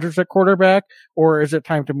Aaron Rodgers at quarterback? Or is it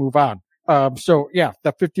time to move on? So yeah,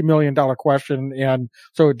 the $50 million question. And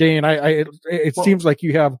so Dane, it seems like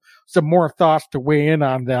you have some more thoughts to weigh in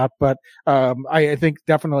on that, but, I think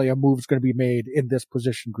definitely a move is going to be made in this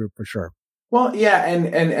position group for sure. Well, yeah.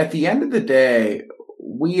 And at the end of the day,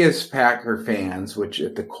 we as Packer fans, which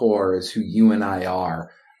at the core is who you and I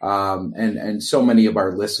are, and so many of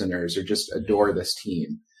our listeners are just adore this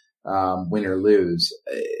team, win or lose.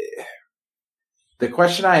 The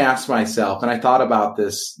question I asked myself, and I thought about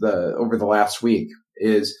this over the last week,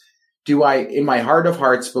 is do I, in my heart of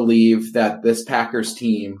hearts, believe that this Packers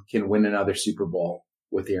team can win another Super Bowl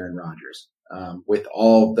with Aaron Rodgers? With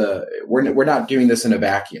all we're not doing this in a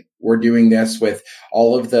vacuum. We're doing this with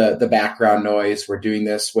all of the background noise. We're doing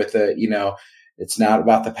this with it's not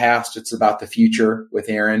about the past. It's about the future with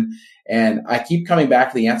Aaron. And I keep coming back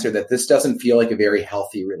to the answer that this doesn't feel like a very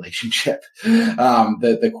healthy relationship.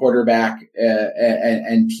 The quarterback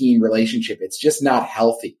and team relationship, it's just not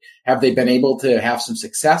healthy. Have they been able to have some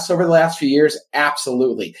success over the last few years?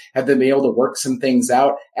 Absolutely. Have they been able to work some things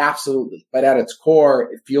out? Absolutely. But at its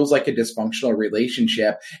core, it feels like a dysfunctional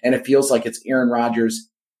relationship, and it feels like it's Aaron Rodgers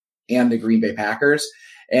and the Green Bay Packers.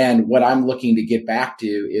 And what I'm looking to get back to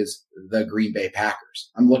is the Green Bay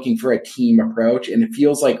Packers. I'm looking for a team approach. And it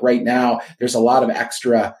feels like right now there's a lot of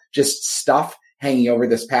extra just stuff hanging over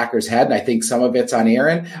this Packers head. And I think some of it's on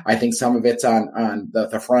Aaron. I think some of it's on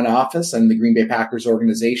the front office and the Green Bay Packers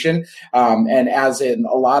organization. And as in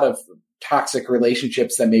a lot of toxic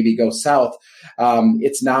relationships that maybe go south,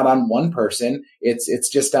 it's not on one person. It's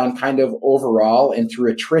just on kind of overall, and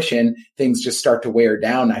through attrition, things just start to wear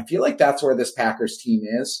down. I feel like that's where this Packers team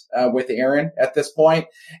is with Aaron at this point.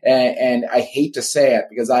 And I hate to say it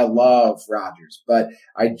because I love Rodgers, but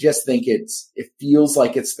I just think it feels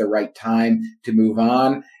like it's the right time to move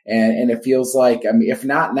on. And it feels like, I mean, if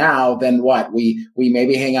not now, then what? We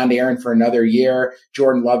maybe hang on to Aaron for another year.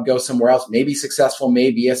 Jordan Love goes somewhere else, maybe successful,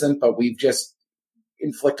 maybe isn't, but we've just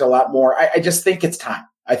inflicted a lot more. I just think it's time.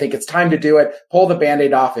 I think it's time to do it. Pull the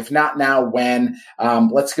Band-Aid off. If not now, when?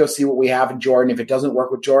 Let's go see what we have in Jordan. If it doesn't work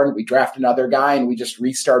with Jordan, we draft another guy and we just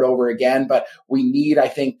restart over again. But we need, I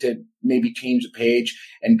think, to maybe change the page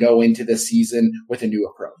and go into this season with a new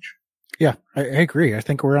approach. Yeah, I agree. I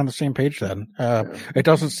think we're on the same page then. It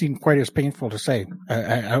doesn't seem quite as painful to say,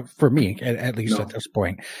 for me, at least at this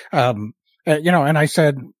point. And I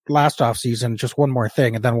said last off season, just one more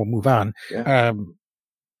thing and then we'll move on. Yeah.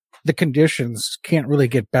 The conditions can't really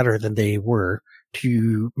get better than they were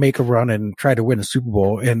to make a run and try to win a Super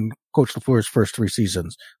Bowl in Coach LaFleur's first 3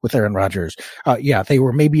 seasons with Aaron Rodgers. They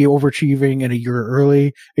were maybe overachieving in a year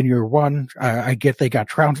early in year 1. I get they got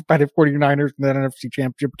trounced by the 49ers in that NFC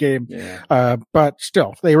Championship game. Yeah. But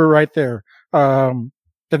still, they were right there. The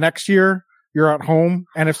next year, you're at home,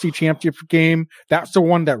 NFC Championship game. That's the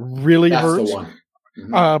one that really hurts. The one.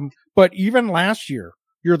 Mm-hmm. But even last year,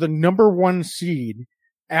 you're the number 1 seed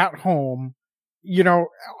at home.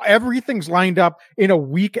 Everything's lined up in a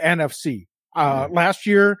weak NFC. Last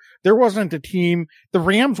year, there wasn't a team. The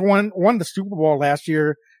Rams won the Super Bowl last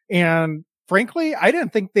year. And frankly, I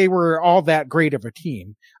didn't think they were all that great of a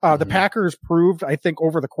team. The Packers proved, I think,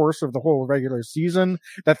 over the course of the whole regular season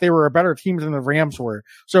that they were a better team than the Rams were.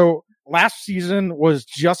 So last season was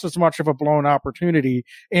just as much of a blown opportunity.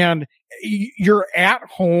 And you're at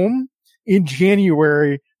home in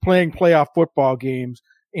January playing playoff football games.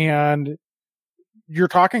 And you're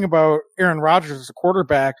talking about Aaron Rodgers as a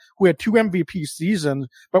quarterback who had 2 MVP seasons,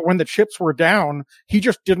 but when the chips were down, he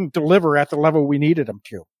just didn't deliver at the level we needed him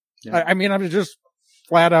to. Yeah. I mean, I'm just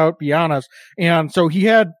flat out be honest. And so he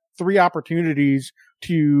had 3 opportunities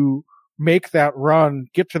to make that run,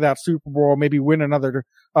 get to that Super Bowl, maybe win another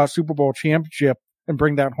Super Bowl championship and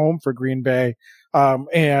bring that home for Green Bay.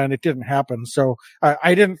 And it didn't happen. So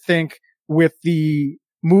I didn't think with the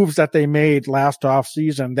moves that they made last off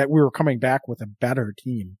season that we were coming back with a better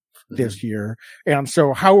team this year. And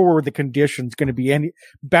so how were the conditions going to be any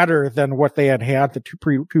better than what they had the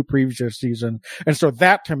two previous seasons? And so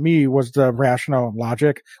that to me was the rationale and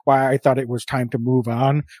logic why I thought it was time to move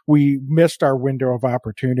on. We missed our window of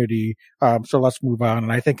opportunity. So let's move on.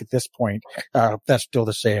 And I think at this point, that's still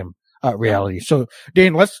the same. Reality. So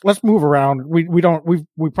Dane, let's move around.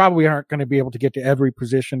 We probably aren't going to be able to get to every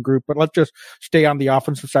position group, but let's just stay on the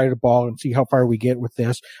offensive side of the ball and see how far we get with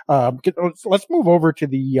this. Let's move over to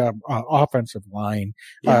the offensive line.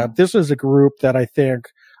 Yeah. This is a group that I think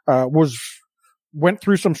went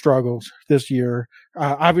through some struggles this year.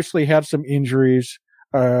 Obviously had some injuries.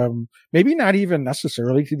 Maybe not even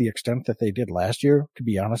necessarily to the extent that they did last year, to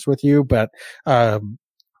be honest with you, but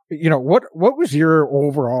what was your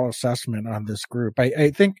overall assessment on this group? I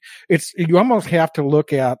think you almost have to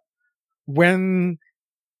look at when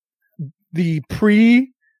the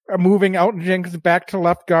moving Elgton Jenkins back to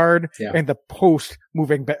left guard and the post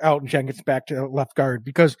moving Elgton Jenkins back to left guard,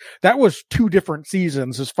 because that was two different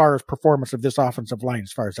seasons as far as performance of this offensive line,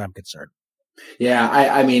 as far as I'm concerned. Yeah,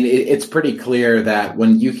 I mean, it's pretty clear that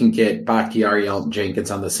when you can get Bakhtiari, Elgton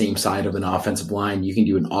Jenkins on the same side of an offensive line, you can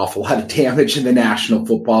do an awful lot of damage in the National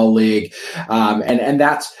Football League. And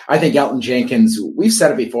that's, I think Elgton Jenkins, we've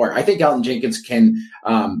said it before, I think Elgton Jenkins can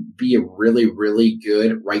be a really, really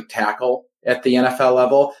good right tackle at the NFL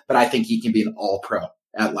level, but I think he can be an all-pro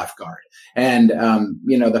at left guard. And,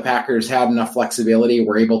 the Packers had enough flexibility.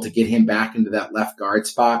 We're able to get him back into that left guard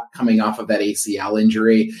spot coming off of that ACL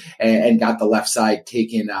injury and got the left side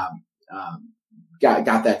taken, got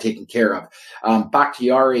that taken care of.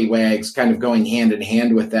 Bakhtiari, Wags kind of going hand in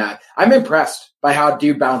hand with that. I'm impressed by how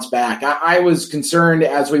dude bounced back. I was concerned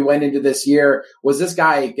as we went into this year, was this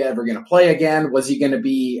guy ever going to play again? Was he going to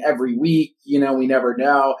be every week? We never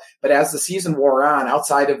know. But as the season wore on,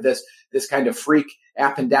 outside of this kind of freak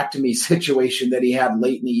appendectomy situation that he had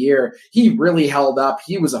late in the year, he really held up.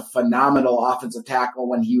 He was a phenomenal offensive tackle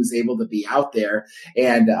when he was able to be out there.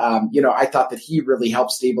 And, I thought that he really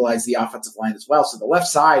helped stabilize the offensive line as well. So the left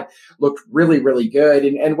side looked really, really good.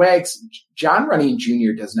 And Wags, John Running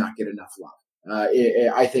Jr. does not get enough love.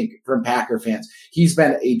 I think from Packer fans, he's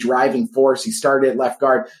been a driving force. He started at left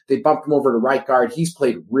guard. They bumped him over to right guard. He's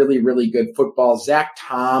played really, really good football. Zach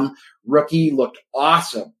Tom, rookie, looked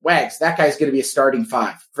awesome. Wags, that guy's going to be a starting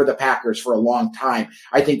five for the Packers for a long time.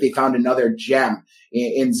 I think they found another gem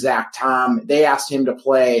in Zach Tom. They asked him to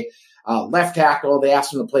play left tackle. They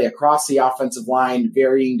asked him to play across the offensive line,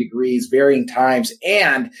 varying degrees, varying times,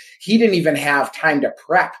 and he didn't even have time to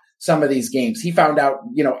prep some of these games. He found out,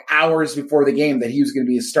 hours before the game that he was going to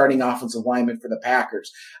be a starting offensive lineman for the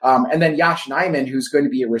Packers. And then Yosh Nijman, who's going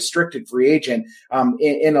to be a restricted free agent.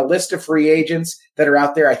 In a list of free agents that are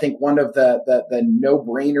out there, I think one of the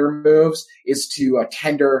no-brainer moves is to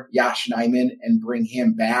tender Yosh Nijman and bring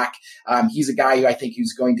him back. He's a guy who I think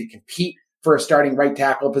who's going to compete for a starting right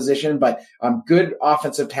tackle position, but good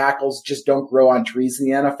offensive tackles just don't grow on trees in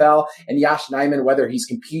the NFL. And Yosh Nijman, whether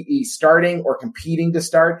he's starting or competing to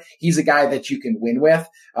start, he's a guy that you can win with.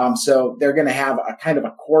 So they're going to have a kind of a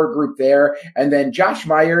core group there. And then Josh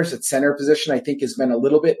Myers at center position, I think, has been a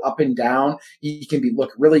little bit up and down. He can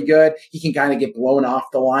look really good. He can kind of get blown off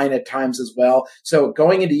the line at times as well. So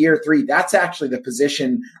going into year 3, that's actually the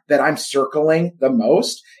position that I'm circling the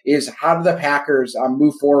most, is how do the Packers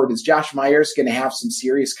move forward? Is Josh Myers going to have some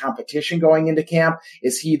serious competition going into camp?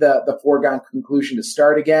 Is he the foregone conclusion to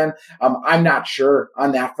start again? I'm not sure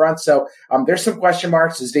on that front. So there's some question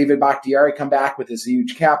marks. Does David Bakhtiari come back with his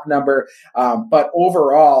huge cap number? But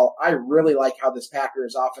overall, I really like how this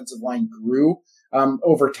Packers offensive line grew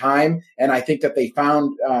over time. And I think that they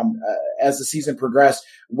found, as the season progressed,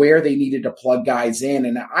 where they needed to plug guys in.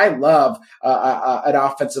 And I love an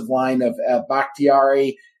offensive line of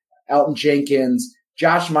Bakhtiari, Elgton Jenkins,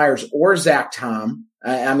 Josh Myers, or Zach Tom.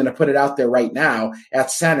 I'm going to put it out there right now at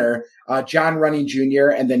center, John Running Jr.,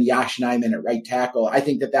 and then Yosh Nijman at right tackle. I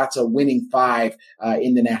think that that's a winning 5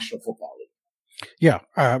 in the National Football League. Yeah.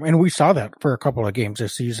 And we saw that for a couple of games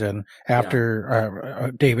this season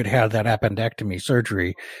after David had that appendectomy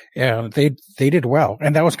surgery, and they did well.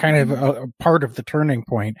 And that was kind of a part of the turning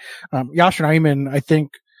point. Yosh Nijman, I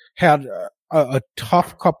think, had a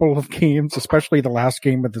tough couple of games, especially the last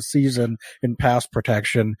game of the season in pass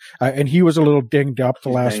protection. And he was a little dinged up the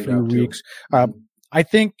last few weeks. I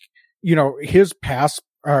think, his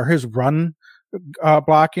his run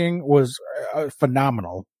blocking was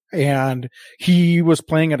phenomenal. And he was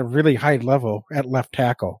playing at a really high level at left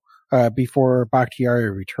tackle before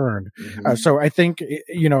Bakhtiari returned. So I think,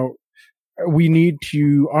 we need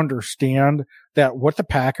to understand that what the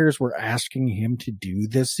Packers were asking him to do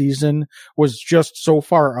this season was just so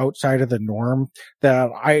far outside of the norm that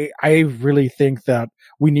I really think that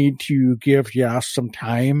we need to give Yash some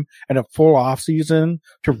time and a full off season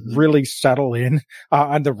to really settle in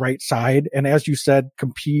on the right side. And as you said,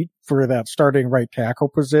 compete for that starting right tackle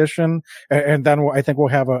position. And then I think we'll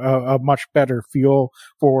have a much better feel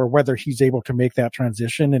for whether he's able to make that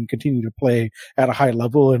transition and continue to play at a high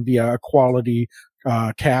level and be a quality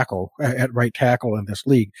tackle at right tackle in this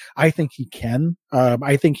league. I think he can.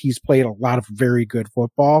 I think he's played a lot of very good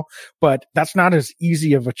football, but that's not as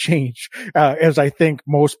easy of a change as I think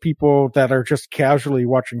most people that are just casually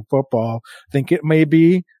watching football think it may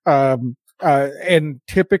be. And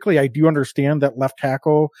typically I do understand that left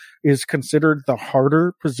tackle is considered the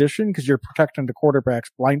harder position because you're protecting the quarterback's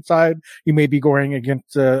blind side. You may be going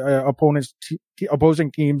against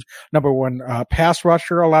opposing teams' number one pass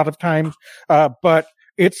rusher a lot of times. But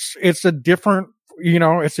it's a different,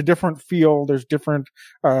 it's a different feel. There's different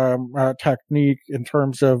technique in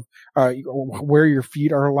terms of where your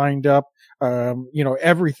feet are lined up.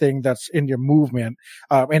 Everything that's in your movement,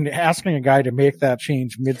 and asking a guy to make that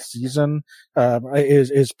change mid-season,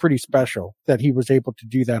 is pretty special that he was able to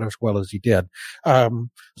do that as well as he did.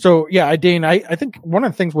 So yeah, Dane, I think one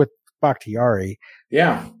of the things with Bakhtiari,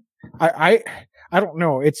 yeah, I don't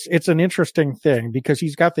know. It's an interesting thing because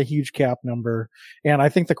he's got the huge cap number. And I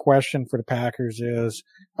think the question for the Packers is,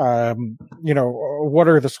 what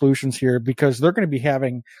are the solutions here? Because they're going to be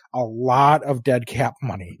having a lot of dead cap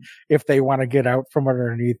money if they want to get out from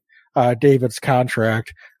underneath David's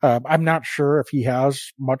contract. I'm not sure if he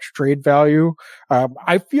has much trade value.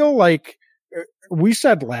 I feel like we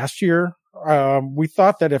said last year, we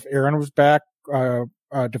thought that if Aaron was back,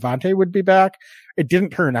 Devontae would be back. It didn't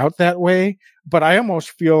turn out that way, but I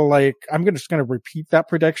almost feel like I'm just going to repeat that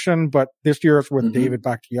prediction, but this year it's with David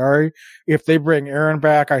Bakhtiari. If they bring Aaron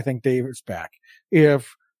back, I think David's back.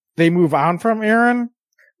 If they move on from Aaron,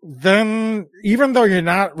 then even though you're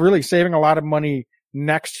not really saving a lot of money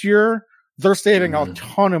next year, they're saving a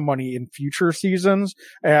ton of money in future seasons.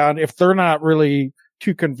 And if they're not really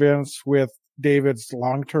too convinced with David's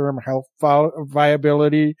long-term health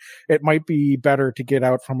viability, it might be better to get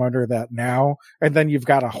out from under that now. And then you've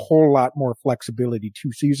got a whole lot more flexibility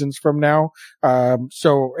 2 seasons from now.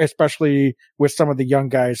 So especially with some of the young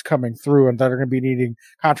guys coming through and that are going to be needing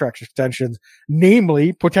contract extensions,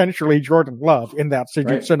 namely potentially Jordan Love in that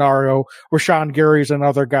scenario, where Sean Gary's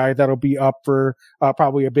another guy that'll be up for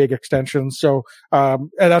probably a big extension. So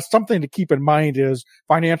and that's something to keep in mind is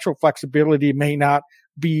financial flexibility may not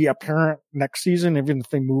be apparent next season, even if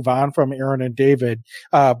they move on from Aaron and David.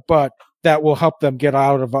 But that will help them get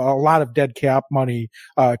out of a lot of dead cap money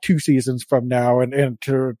 2 seasons from now and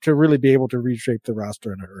to really be able to reshape the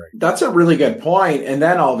roster in a hurry. That's a really good point. And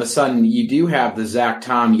then all of a sudden you do have the Zach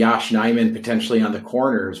Tom, Yosh Nijman potentially on the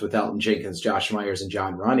corners with Elton Jenkins, Josh Myers, and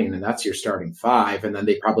John Running, and that's your starting 5. And then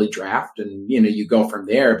they probably draft and, you go from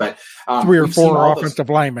there. But 3 or 4 offensive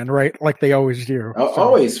linemen, right? Like they always do.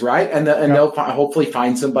 Always, right? And they'll hopefully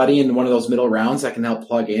find somebody in one of those middle rounds that can help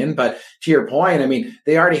plug in. But to your point, I mean,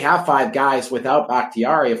 they already have 5 guys without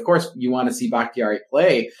Bakhtiari. Of course, you want to see Bakhtiari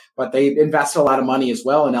play, but they invested a lot of money as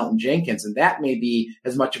well in Elton Jenkins, and that may be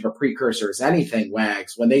as much of a precursor as anything,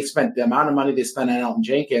 Wags. When they spent the amount of money they spent on Elton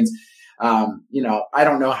Jenkins, I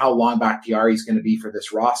don't know how long Bakhtiari is going to be for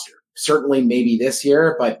this roster. Certainly maybe this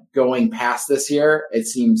year, but going past this year, it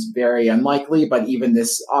seems very unlikely. But even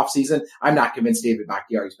this offseason, I'm not convinced David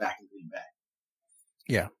Bakhtiari is back in Green Bay.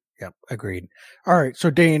 Yeah. Yep, agreed. All right,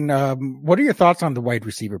 so Dane, what are your thoughts on the wide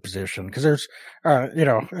receiver position? Because there's,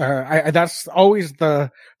 that's always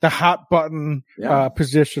the hot button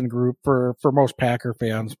position group for most Packer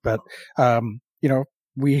fans. But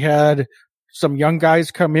we had some young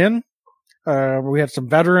guys come in, we had some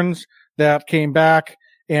veterans that came back,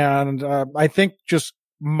 and I think just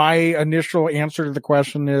my initial answer to the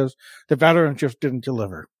question is the veterans just didn't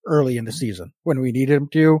deliver early in the season when we needed them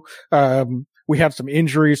to. We had some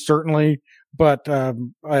injuries, certainly, but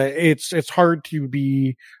it's hard to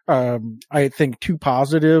be, I think, too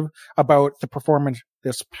positive about the performance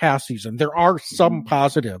this past season. There are some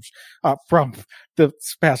positives from the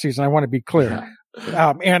past season. I want to be clear.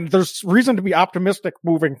 And there's reason to be optimistic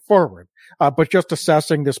moving forward. But just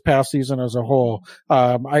assessing this past season as a whole,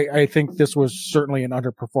 I think this was certainly an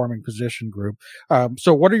underperforming position group.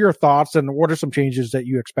 So what are your thoughts and what are some changes that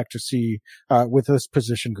you expect to see with this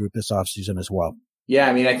position group this offseason as well? Yeah,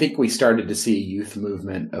 I mean, I think we started to see youth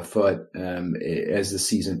movement afoot as the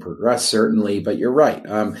season progressed, certainly. But you're right.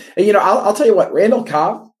 I'll tell you what, Randall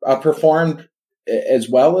Cobb performed as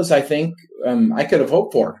well as I think I could have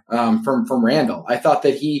hoped for from Randall. I thought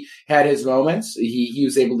that he had his moments. He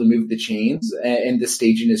was able to move the chains in this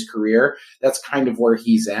stage in his career. That's kind of where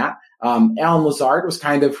he's at. Alan Lazard was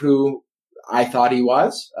kind of who I thought he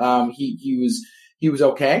was. He was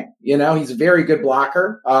okay. He's a very good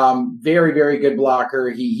blocker. Very, very good blocker.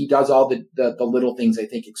 He does all the little things, I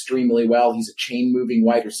think, extremely well. He's a chain moving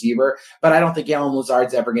wide receiver, but I don't think Alan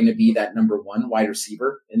Lazard's ever going to be that number one wide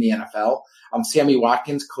receiver in the NFL. Sammy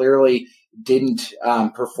Watkins clearly didn't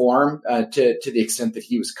perform to the extent that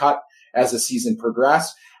he was cut as the season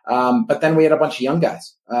progressed. But then we had a bunch of young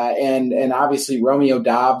guys, and obviously Romeo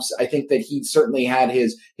Doubs. I think that he certainly had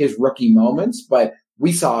his rookie moments, but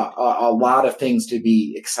we saw a lot of things to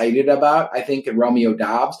be excited about, I think, in Romeo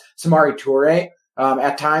Doubs. Samori Toure,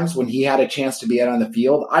 at times when he had a chance to be out on the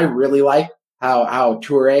field, I really like how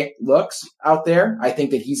Toure looks out there. I think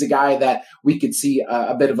that he's a guy that we could see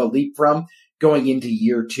a bit of a leap from going into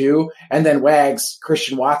year two. And then Wags,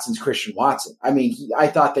 Christian Watson's Christian Watson. I mean, I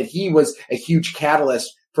thought that he was a huge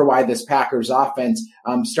catalyst for why this Packers offense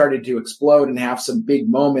started to explode and have some big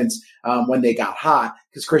moments when they got hot,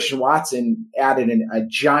 because Christian Watson added a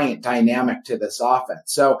giant dynamic to this offense.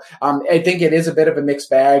 So I think it is a bit of a mixed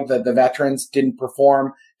bag. The veterans didn't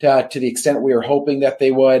perform to the extent we were hoping that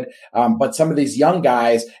they would. But some of these young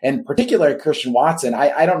guys, and particularly Christian Watson,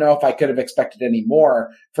 I don't know if I could have expected any more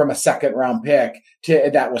from a second round pick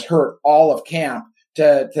that was hurt all of camp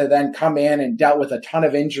to then come in and dealt with a ton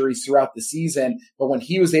of injuries throughout the season. But when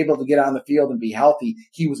he was able to get on the field and be healthy,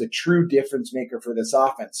 he was a true difference maker for this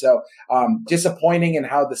offense. So disappointing in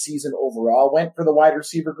how the season overall went for the wide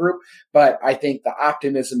receiver group. But I think the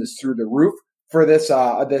optimism is through the roof for this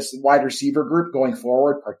wide receiver group going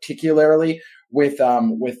forward, particularly with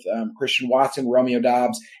Christian Watson, Romeo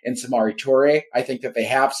Doubs, and Samori Toure. I think that they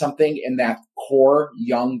have something in that core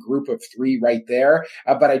young group of three right there.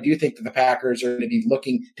 But I do think that the Packers are going to be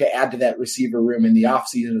looking to add to that receiver room in the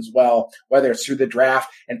offseason as well, whether it's through the draft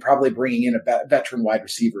and probably bringing in a veteran wide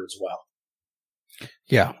receiver as well.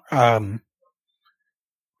 Yeah.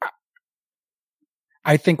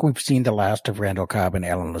 I think we've seen the last of Randall Cobb and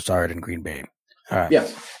Alan Lazard in Green Bay.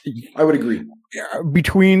 Yes, I would agree.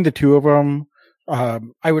 Between the two of them,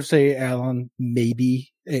 I would say Alan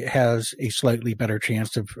maybe has a slightly better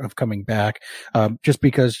chance of coming back, just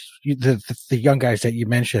because the young guys that you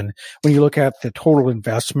mentioned, when you look at the total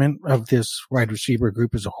investment of this wide receiver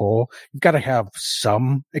group as a whole, you've got to have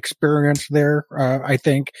some experience there, I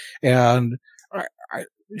think. And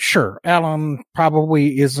sure, Allen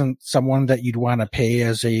probably isn't someone that you'd want to pay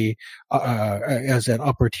as an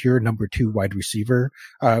upper tier number 2 wide receiver.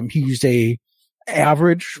 He's a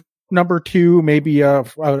average number 2, maybe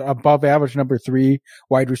above average number 3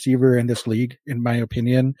 wide receiver in this league, in my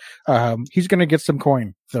opinion. He's going to get some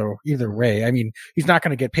coin, though. Either way, I mean, he's not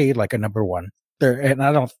going to get paid like a number 1. There, and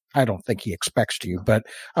I don't think he expects to. But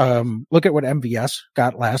look at what MVS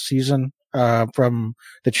got last season from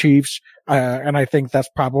the Chiefs, and I think that's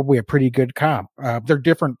probably a pretty good comp. They're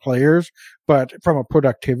different players, but from a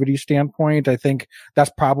productivity standpoint, I think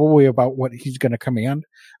that's probably about what he's going to command.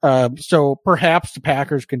 So perhaps the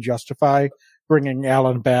Packers can justify bringing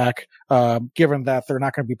Allen back, given that they're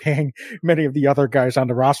not going to be paying many of the other guys on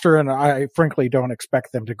the roster. And I frankly don't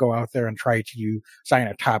expect them to go out there and try to sign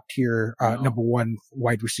a top tier, number 1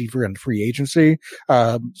 wide receiver in free agency.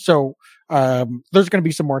 So there's going to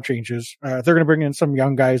be some more changes. They're going to bring in some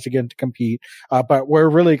young guys again to compete. But we're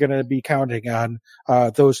really going to be counting on,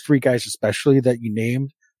 those 3 guys, especially that you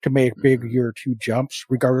named, to make big year 2 jumps,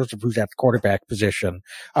 regardless of who's at the quarterback position.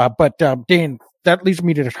 But Dane, that leads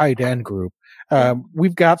me to the tight end group.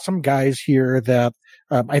 We've got some guys here that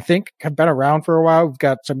I think have been around for a while. We've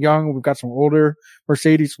got some young, we've got some older.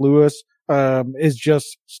 Mercedes Lewis is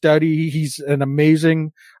just steady. He's an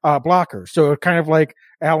amazing blocker. So kind of like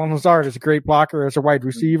Alan Lazard is a great blocker as a wide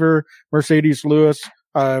receiver. Mercedes Lewis,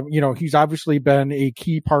 he's obviously been a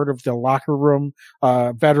key part of the locker room,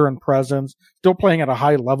 veteran presence, still playing at a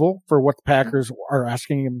high level for what the Packers are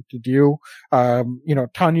asking him to do.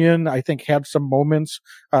 Tunyon, I think, had some moments,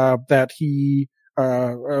 that he,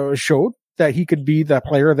 showed that he could be the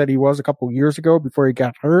player that he was a couple of years ago before he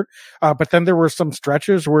got hurt. But then there were some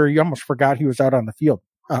stretches where you almost forgot he was out on the field,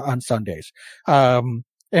 on Sundays. And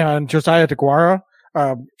Josiah DeGuara,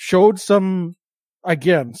 showed some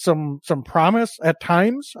promise at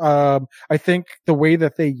times. I think the way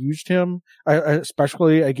that they used him,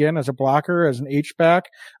 especially again as a blocker, as an H-back,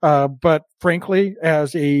 but frankly,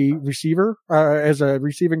 as a receiver, as a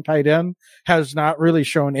receiving tight end, has not really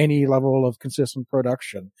shown any level of consistent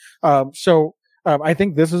production. So I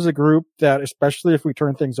think this is a group that, especially if we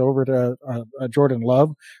turn things over to Jordan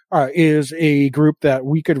Love, is a group that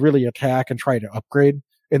we could really attack and try to upgrade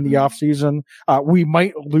in the offseason. We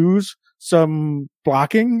might lose some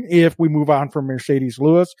blocking if we move on from Mercedes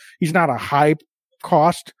Lewis. He's not a high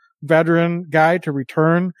cost veteran guy to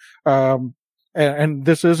return. And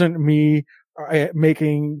this isn't me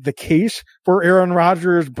making the case for Aaron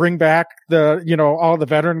Rodgers, bring back all the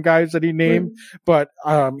veteran guys that he named. Right.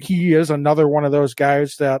 But, he is another one of those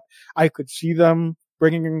guys that I could see them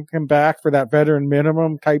bringing him back for that veteran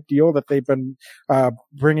minimum type deal that they've been,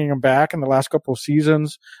 bringing him back in the last couple of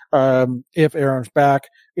seasons. If Aaron's back,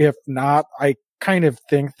 if not, I kind of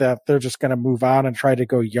think that they're just going to move on and try to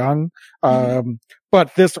go young.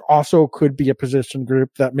 But this also could be a position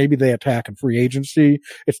group that maybe they attack in free agency.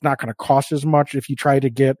 It's not going to cost as much if you try to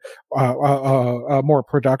get a more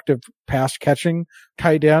productive pass catching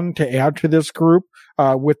tight end to add to this group,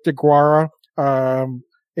 with DeGuara.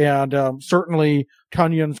 And certainly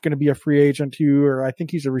Tunyon's going to be a free agent too, or I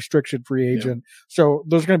think he's a restricted free agent. Yeah. So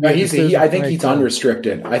there's going to be. I think he's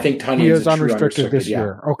unrestricted. I think Tunyon is unrestricted this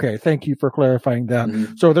year. Okay, thank you for clarifying that.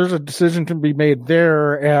 Mm-hmm. So there's a decision to be made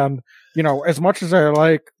there, and as much as I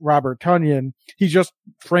like Robert Tonyan, he just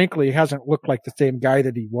frankly hasn't looked like the same guy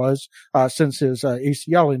that he was since his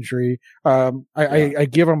ACL injury. I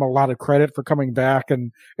give him a lot of credit for coming back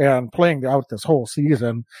and playing out this whole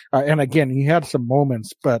season. And again, he had some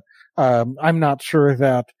moments, but I'm not sure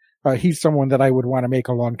that he's someone that I would want to make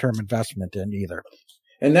a long-term investment in either.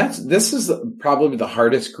 And this is probably the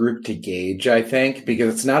hardest group to gauge, I think,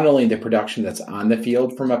 because it's not only the production that's on the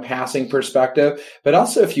field from a passing perspective, but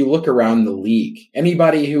also if you look around the league,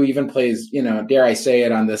 anybody who even plays, dare I say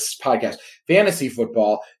it on this podcast, fantasy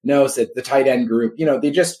football knows that the tight end group,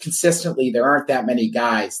 they just consistently, there aren't that many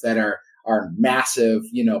guys that are massive,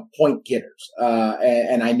 point getters.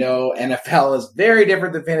 And I know NFL is very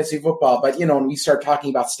different than fantasy football, but, when we start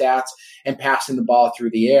talking about stats and passing the ball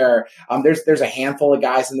through the air, there's a handful of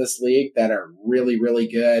guys in this league that are really, really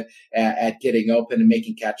good at getting open and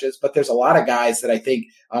making catches. But there's a lot of guys that I think,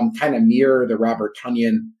 kind of mirror the Robert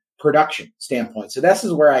Tonyan production standpoint. So this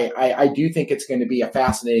is where I do think it's going to be a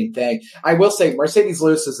fascinating thing. I will say Mercedes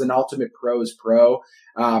Lewis is an ultimate pros pro.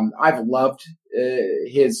 I've loved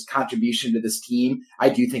his contribution to this team. I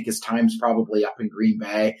do think his time's probably up in Green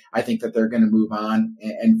Bay. I think that they're going to move on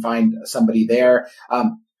and find somebody there.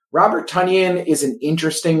 Robert Tonyan is an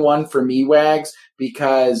interesting one for me, Wags,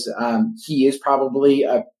 because he is probably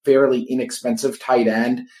a fairly inexpensive tight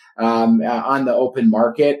end on the open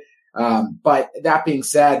market. But that being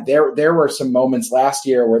said, there were some moments last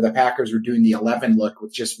year where the Packers were doing the 11 look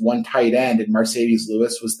with just one tight end, and Mercedes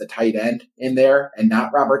Lewis was the tight end in there and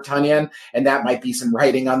not Robert Tonyan. And that might be some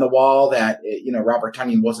writing on the wall that, Robert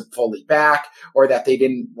Tonyan wasn't fully back, or that they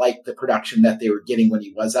didn't like the production that they were getting when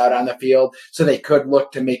he was out on the field. So they could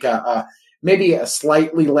look to make maybe a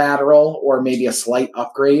slightly lateral or maybe a slight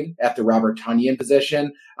upgrade at the Robert Tonyan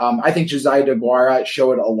position. I think Josiah DeGuara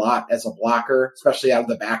showed a lot as a blocker, especially out of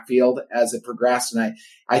the backfield as it progressed. And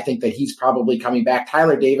I think that he's probably coming back.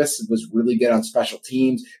 Tyler Davis was really good on special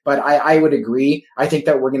teams, but I would agree. I think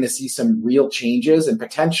that we're going to see some real changes, and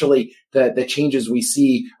potentially the changes we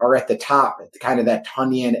see are at the top, at kind of that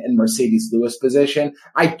Tonyan and Mercedes Lewis position.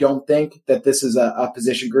 I don't think that this is a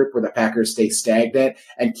position group where the Packers stay stagnant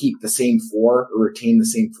and keep the same four or retain the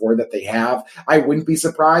same four that they have. I wouldn't be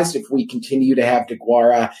surprised if we continue to have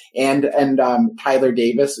DeGuara and Tyler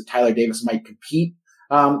Davis. Tyler Davis might compete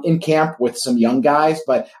in camp with some young guys,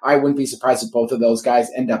 but I wouldn't be surprised if both of those guys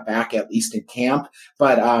end up back at least in camp.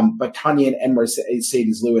 But Tonyan and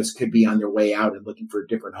Mercedes Lewis could be on their way out and looking for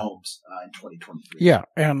different homes in 2023. Yeah,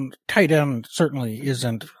 and tight end certainly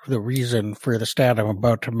isn't the reason for the stat I'm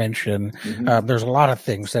about to mention. Mm-hmm. There's a lot of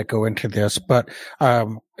things that go into this, but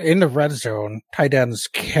in the red zone, tight ends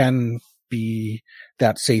can be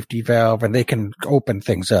that safety valve, and they can open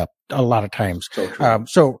things up a lot of times.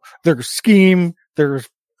 So there's scheme, there's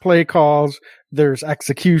play calls, there's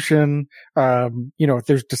execution,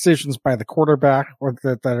 there's decisions by the quarterback or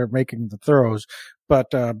that are making the throws.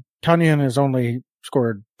 But Tonyan has only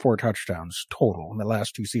scored 4 touchdowns total in the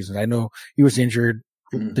last 2 seasons. I know he was injured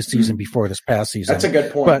the season before this past season. That's a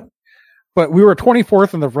good point. But we were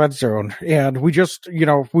 24th in the red zone, and we just,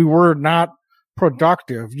 we were not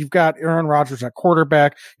productive. You've got Aaron Rodgers at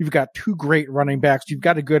quarterback. You've got 2 great running backs. You've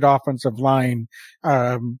got a good offensive line.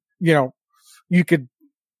 You could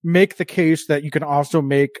make the case that you can also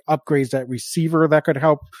make upgrades at receiver that could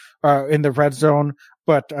help in the red zone.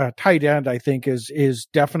 But tight end, I think, is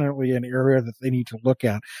definitely an area that they need to look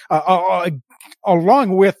at,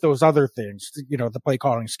 along with those other things, the play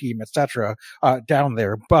calling scheme, etc., down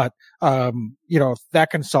there. But that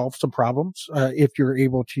can solve some problems if you're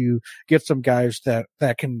able to get some guys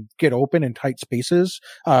that can get open in tight spaces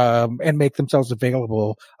and make themselves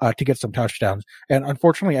available to get some touchdowns. And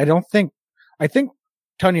unfortunately, I think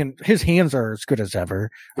Tonyan, his hands are as good as ever.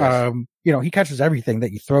 Yes. He catches everything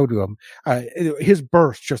that you throw to him. His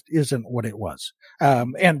burst just isn't what it was.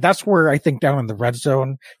 And that's where I think down in the red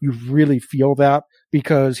zone, you really feel that,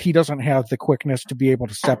 because he doesn't have the quickness to be able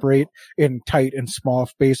to separate in tight and small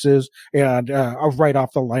spaces and right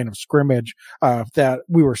off the line of scrimmage that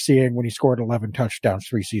we were seeing when he scored 11 touchdowns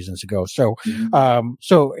 3 seasons ago. So,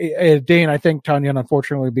 Dane, I think Tonyan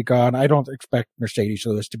unfortunately will be gone. I don't expect Mercedes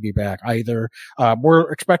Lewis to be back either.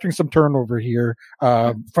 We're expecting some turnover here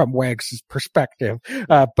from Wags' perspective,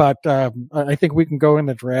 but I think we can go in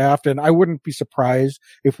the draft, and I wouldn't be surprised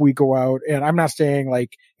if we go out, and I'm not saying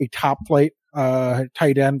like a top flight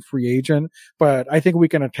tight end free agent, but I think we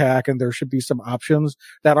can attack, and there should be some options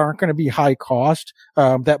that aren't going to be high cost,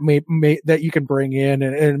 that that you can bring in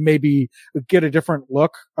and maybe get a different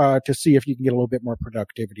look, to see if you can get a little bit more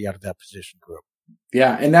productivity out of that position group.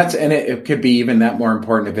 Yeah. And it could be even that more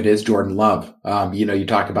important if it is Jordan Love. You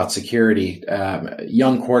talk about security,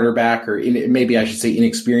 young quarterback, or maybe I should say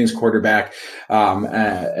inexperienced quarterback,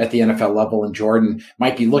 at the NFL level. And Jordan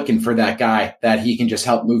might be looking for that guy that he can just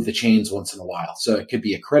help move the chains once in a while. So it could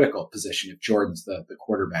be a critical position if Jordan's the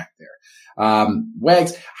quarterback there.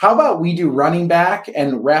 Wags, how about we do running back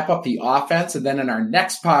and wrap up the offense? And then in our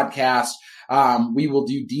next podcast, we will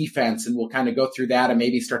do defense, and we'll kind of go through that and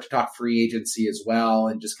maybe start to talk free agency as well,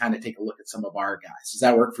 and just kind of take a look at some of our guys. Does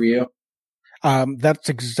that work for you? That's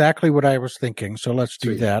exactly what I was thinking. So let's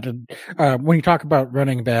do that. And when you talk about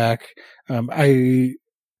running back, I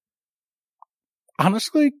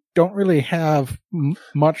honestly don't really have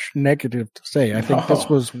much negative to say. I think this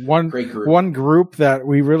was one group that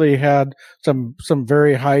we really had some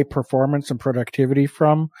very high performance and productivity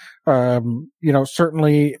from.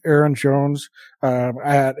 Certainly Aaron Jones,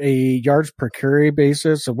 at a yards per carry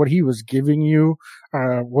basis of what he was giving you,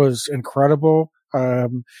 was incredible.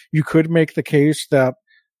 You could make the case that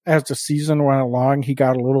as the season went along, he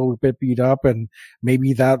got a little bit beat up, and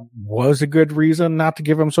maybe that was a good reason not to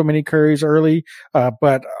give him so many carries early.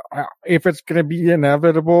 But if it's going to be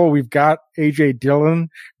inevitable, we've got A.J. Dillon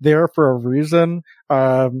there for a reason.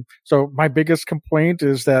 So my biggest complaint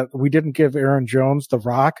is that we didn't give Aaron Jones the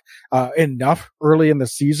rock enough early in the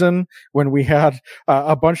season when we had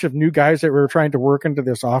a bunch of new guys that we were trying to work into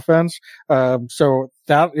this offense. So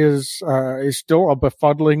that is still a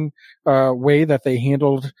befuddling way that they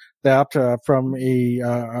handled that from a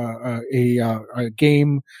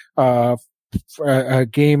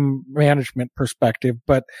game management perspective.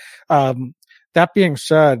 But that being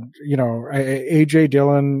said, A.J.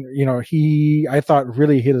 Dillon, I thought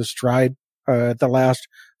really hit his stride the last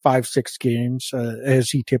 5-6 games, as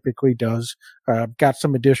he typically does. Got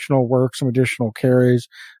some additional work, some additional carries.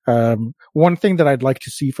 One thing that I'd like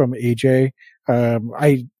to see from A.J.,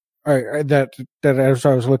 that as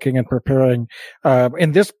I was looking and preparing,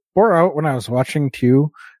 and this bore out when I was watching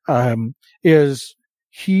too, is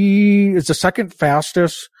he is the second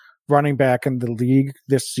fastest running back in the league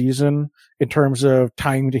this season in terms of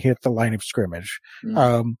time to hit the line of scrimmage,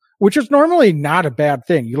 which is normally not a bad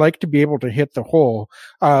thing. You like to be able to hit the hole.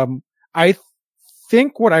 I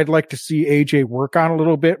think what I'd like to see AJ work on a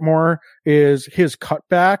little bit more is his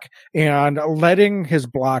cutback and letting his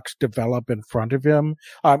blocks develop in front of him.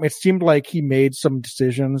 It seemed like he made some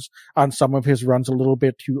decisions on some of his runs a little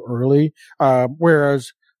bit too early,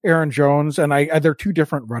 whereas Aaron Jones, and they're two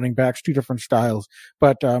different running backs, two different styles,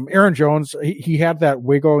 but Aaron Jones, he had that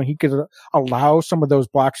wiggle and he could allow some of those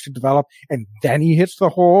blocks to develop, and then he hits the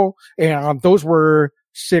hole, and those were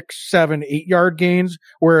 6, 7, 8 yard gains,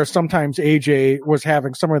 whereas sometimes AJ was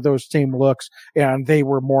having some of those same looks and they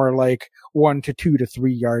were more like 1 to 2 to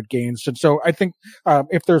 3 yard gains. And so I think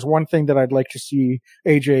if there's one thing that I'd like to see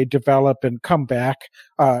AJ develop and come back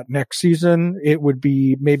next season, it would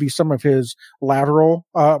be maybe some of his lateral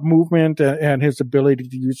movement and his ability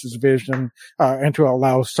to use his vision and to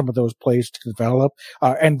allow some of those plays to develop,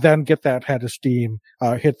 and then get that head of steam,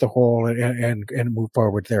 hit the hole and move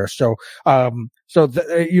forward there. So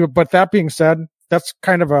but that being said, that's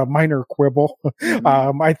kind of a minor quibble.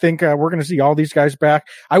 I think we're going to see all these guys back.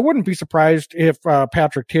 I wouldn't be surprised if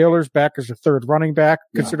Patrick Taylor's back as a third running back,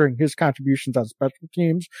 considering his contributions on special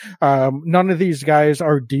teams. None of these guys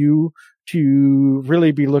are due to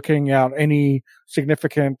really be looking at any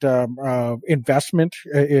significant investment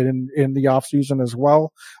in the offseason as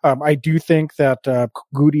well. I do think that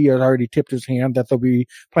Goody has already tipped his hand that they'll be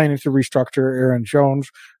planning to restructure Aaron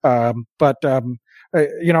Jones. But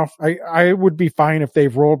I would be fine if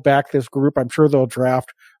they've rolled back this group. I'm sure they'll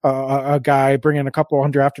draft a guy, bring in a couple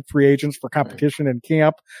undrafted free agents for competition in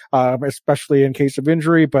camp, especially in case of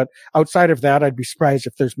injury. But outside of that, I'd be surprised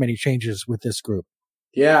if there's many changes with this group.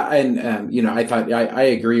 Yeah, and I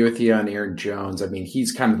agree with you on Aaron Jones. I mean,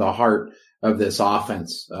 he's kind of the heart of this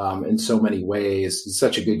offense in so many ways. He's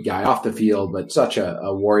such a good guy off the field, but such a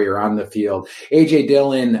warrior on the field. A.J.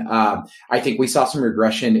 Dillon, I think we saw some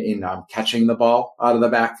regression in catching the ball out of the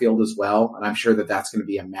backfield as well, and I'm sure that that's going to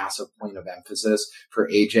be a massive point of emphasis for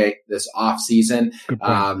A.J. this offseason.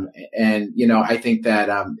 I think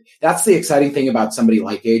that that's the exciting thing about somebody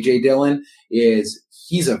like A.J. Dillon is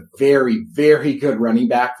he's a very, very good running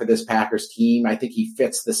back for this Packers team. I think he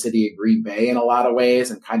fits the city of Green Bay in a lot of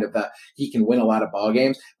ways and he can win a lot of ball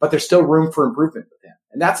games, but there's still room for improvement with him.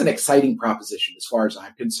 And that's an exciting proposition as far as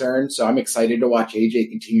I'm concerned. So I'm excited to watch AJ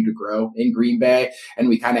continue to grow in Green Bay. And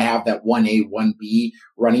we kind of have that 1A, 1B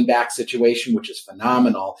running back situation, which is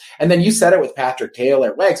phenomenal. And then you said it with Patrick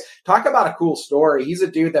Taylor. Wags, talk about a cool story. He's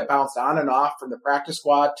a dude that bounced on and off from the practice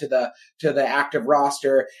squad to the active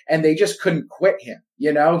roster, and they just couldn't quit him.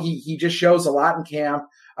 He just shows a lot in camp.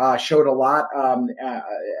 Showed a lot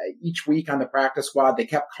each week on the practice squad. They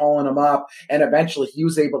kept calling him up, and eventually he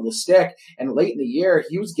was able to stick. And late in the year,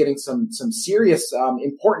 he was getting some serious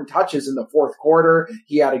important touches in the fourth quarter.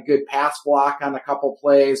 He had a good pass block on a couple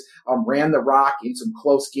plays, ran the rock in some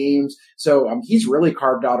close games. So he's really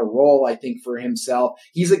carved out a role, I think, for himself.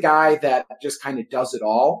 He's a guy that just kind of does it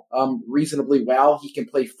all reasonably well. He can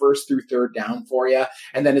play first through third down for you.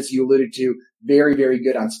 And then, as you alluded to, very, very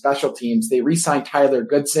good on special teams. They re-signed Tyler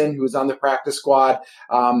Goodson, who was on the practice squad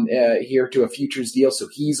here, to a futures deal. So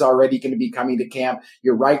he's already going to be coming to camp.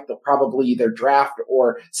 You're right. They'll probably either draft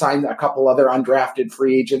or sign a couple other undrafted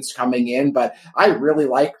free agents coming in. But I really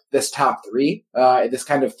like this top three, this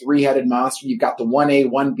kind of three-headed monster. You've got the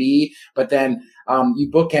 1A, 1B, but then you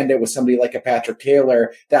bookend it with somebody like a Patrick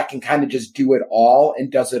Taylor that can kind of just do it all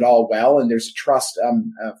and does it all well. And there's a trust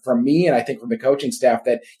from me, and I think from the coaching staff,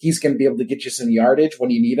 that he's going to be able to get you some yardage when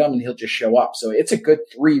you need him, and he'll just show up. So it's a good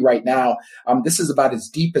three right now. This is about as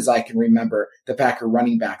deep as I can remember the Packer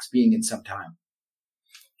running backs being in some time.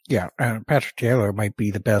 Yeah, Patrick Taylor might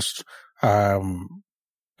be the best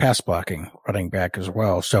pass blocking running back as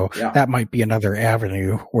well. So that might be another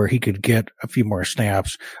avenue where he could get a few more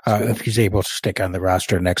snaps if he's able to stick on the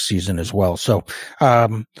roster next season as well. So,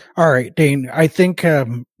 all right, Dane, I think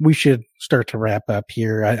we should start to wrap up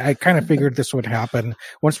here. I kind of figured this would happen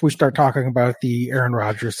once we start talking about the Aaron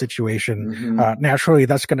Rodgers situation. Naturally,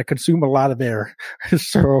 that's going to consume a lot of air.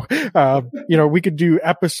 So, we could do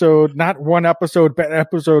not one episode, but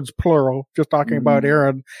episodes plural, just talking about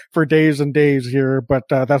Aaron for days and days here. But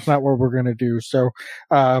that's not what we're going to do. So,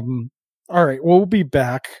 all right, we'll be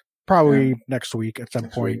back probably next week at some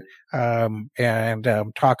point, and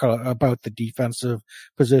talk about the defensive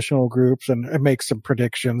positional groups and make some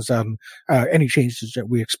predictions on any changes that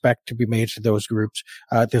we expect to be made to those groups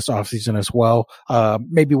this offseason as well.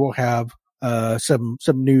 Maybe we'll have some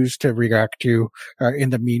news to react to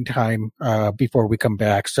in the meantime before we come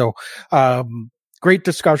back. So great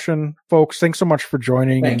discussion, folks. Thanks so much for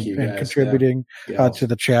joining and contributing to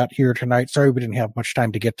the chat here tonight. Sorry we didn't have much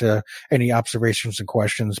time to get to any observations and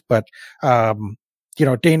questions, but Dane,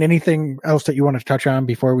 anything else that you want to touch on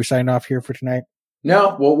before we sign off here for tonight?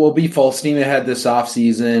 No, we'll be full steam ahead this off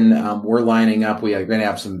season. We're lining up. We are going to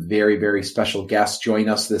have some very, very special guests join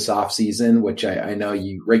us this off season, which I know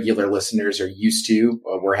you regular listeners are used to.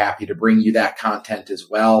 We're happy to bring you that content as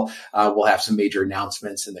well. We'll have some major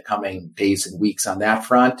announcements in the coming days and weeks on that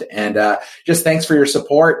front. And just thanks for your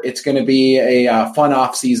support. It's going to be a fun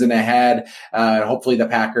off season ahead. Hopefully the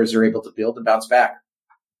Packers are able to build and bounce back.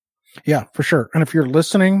 Yeah, for sure. And if you're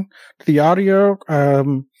listening to the audio,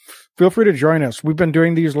 feel free to join us. We've been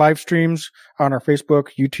doing these live streams on our Facebook,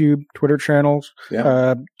 YouTube, Twitter channels.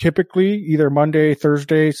 Yeah. Typically either Monday,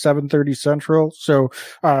 Thursday, 7:30 Central. So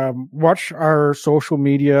watch our social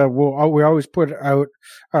media. We always put out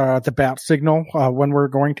the bat signal when we're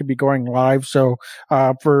going to be going live. So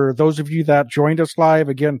for those of you that joined us live,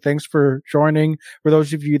 again, thanks for joining. For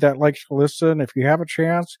those of you that like to listen, if you have a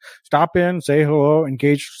chance, stop in, say hello,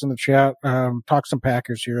 engage us in the chat, talk some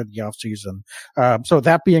Packers here in the off season. So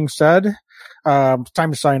that being said, it's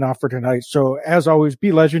time to sign off for tonight. So as always,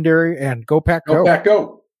 be legendary and go Pack Go. Go Pack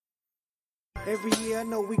Go. Every year I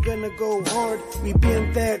know we gonna go hard. We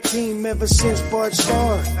been that team ever since Bart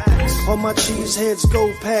Starr. All my cheese heads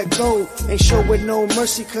go Pack Go. Ain't show with no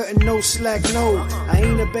mercy, cutting no slack, no. I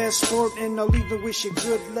ain't a bad sport and I'll even wish you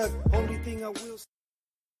good luck. Only thing I will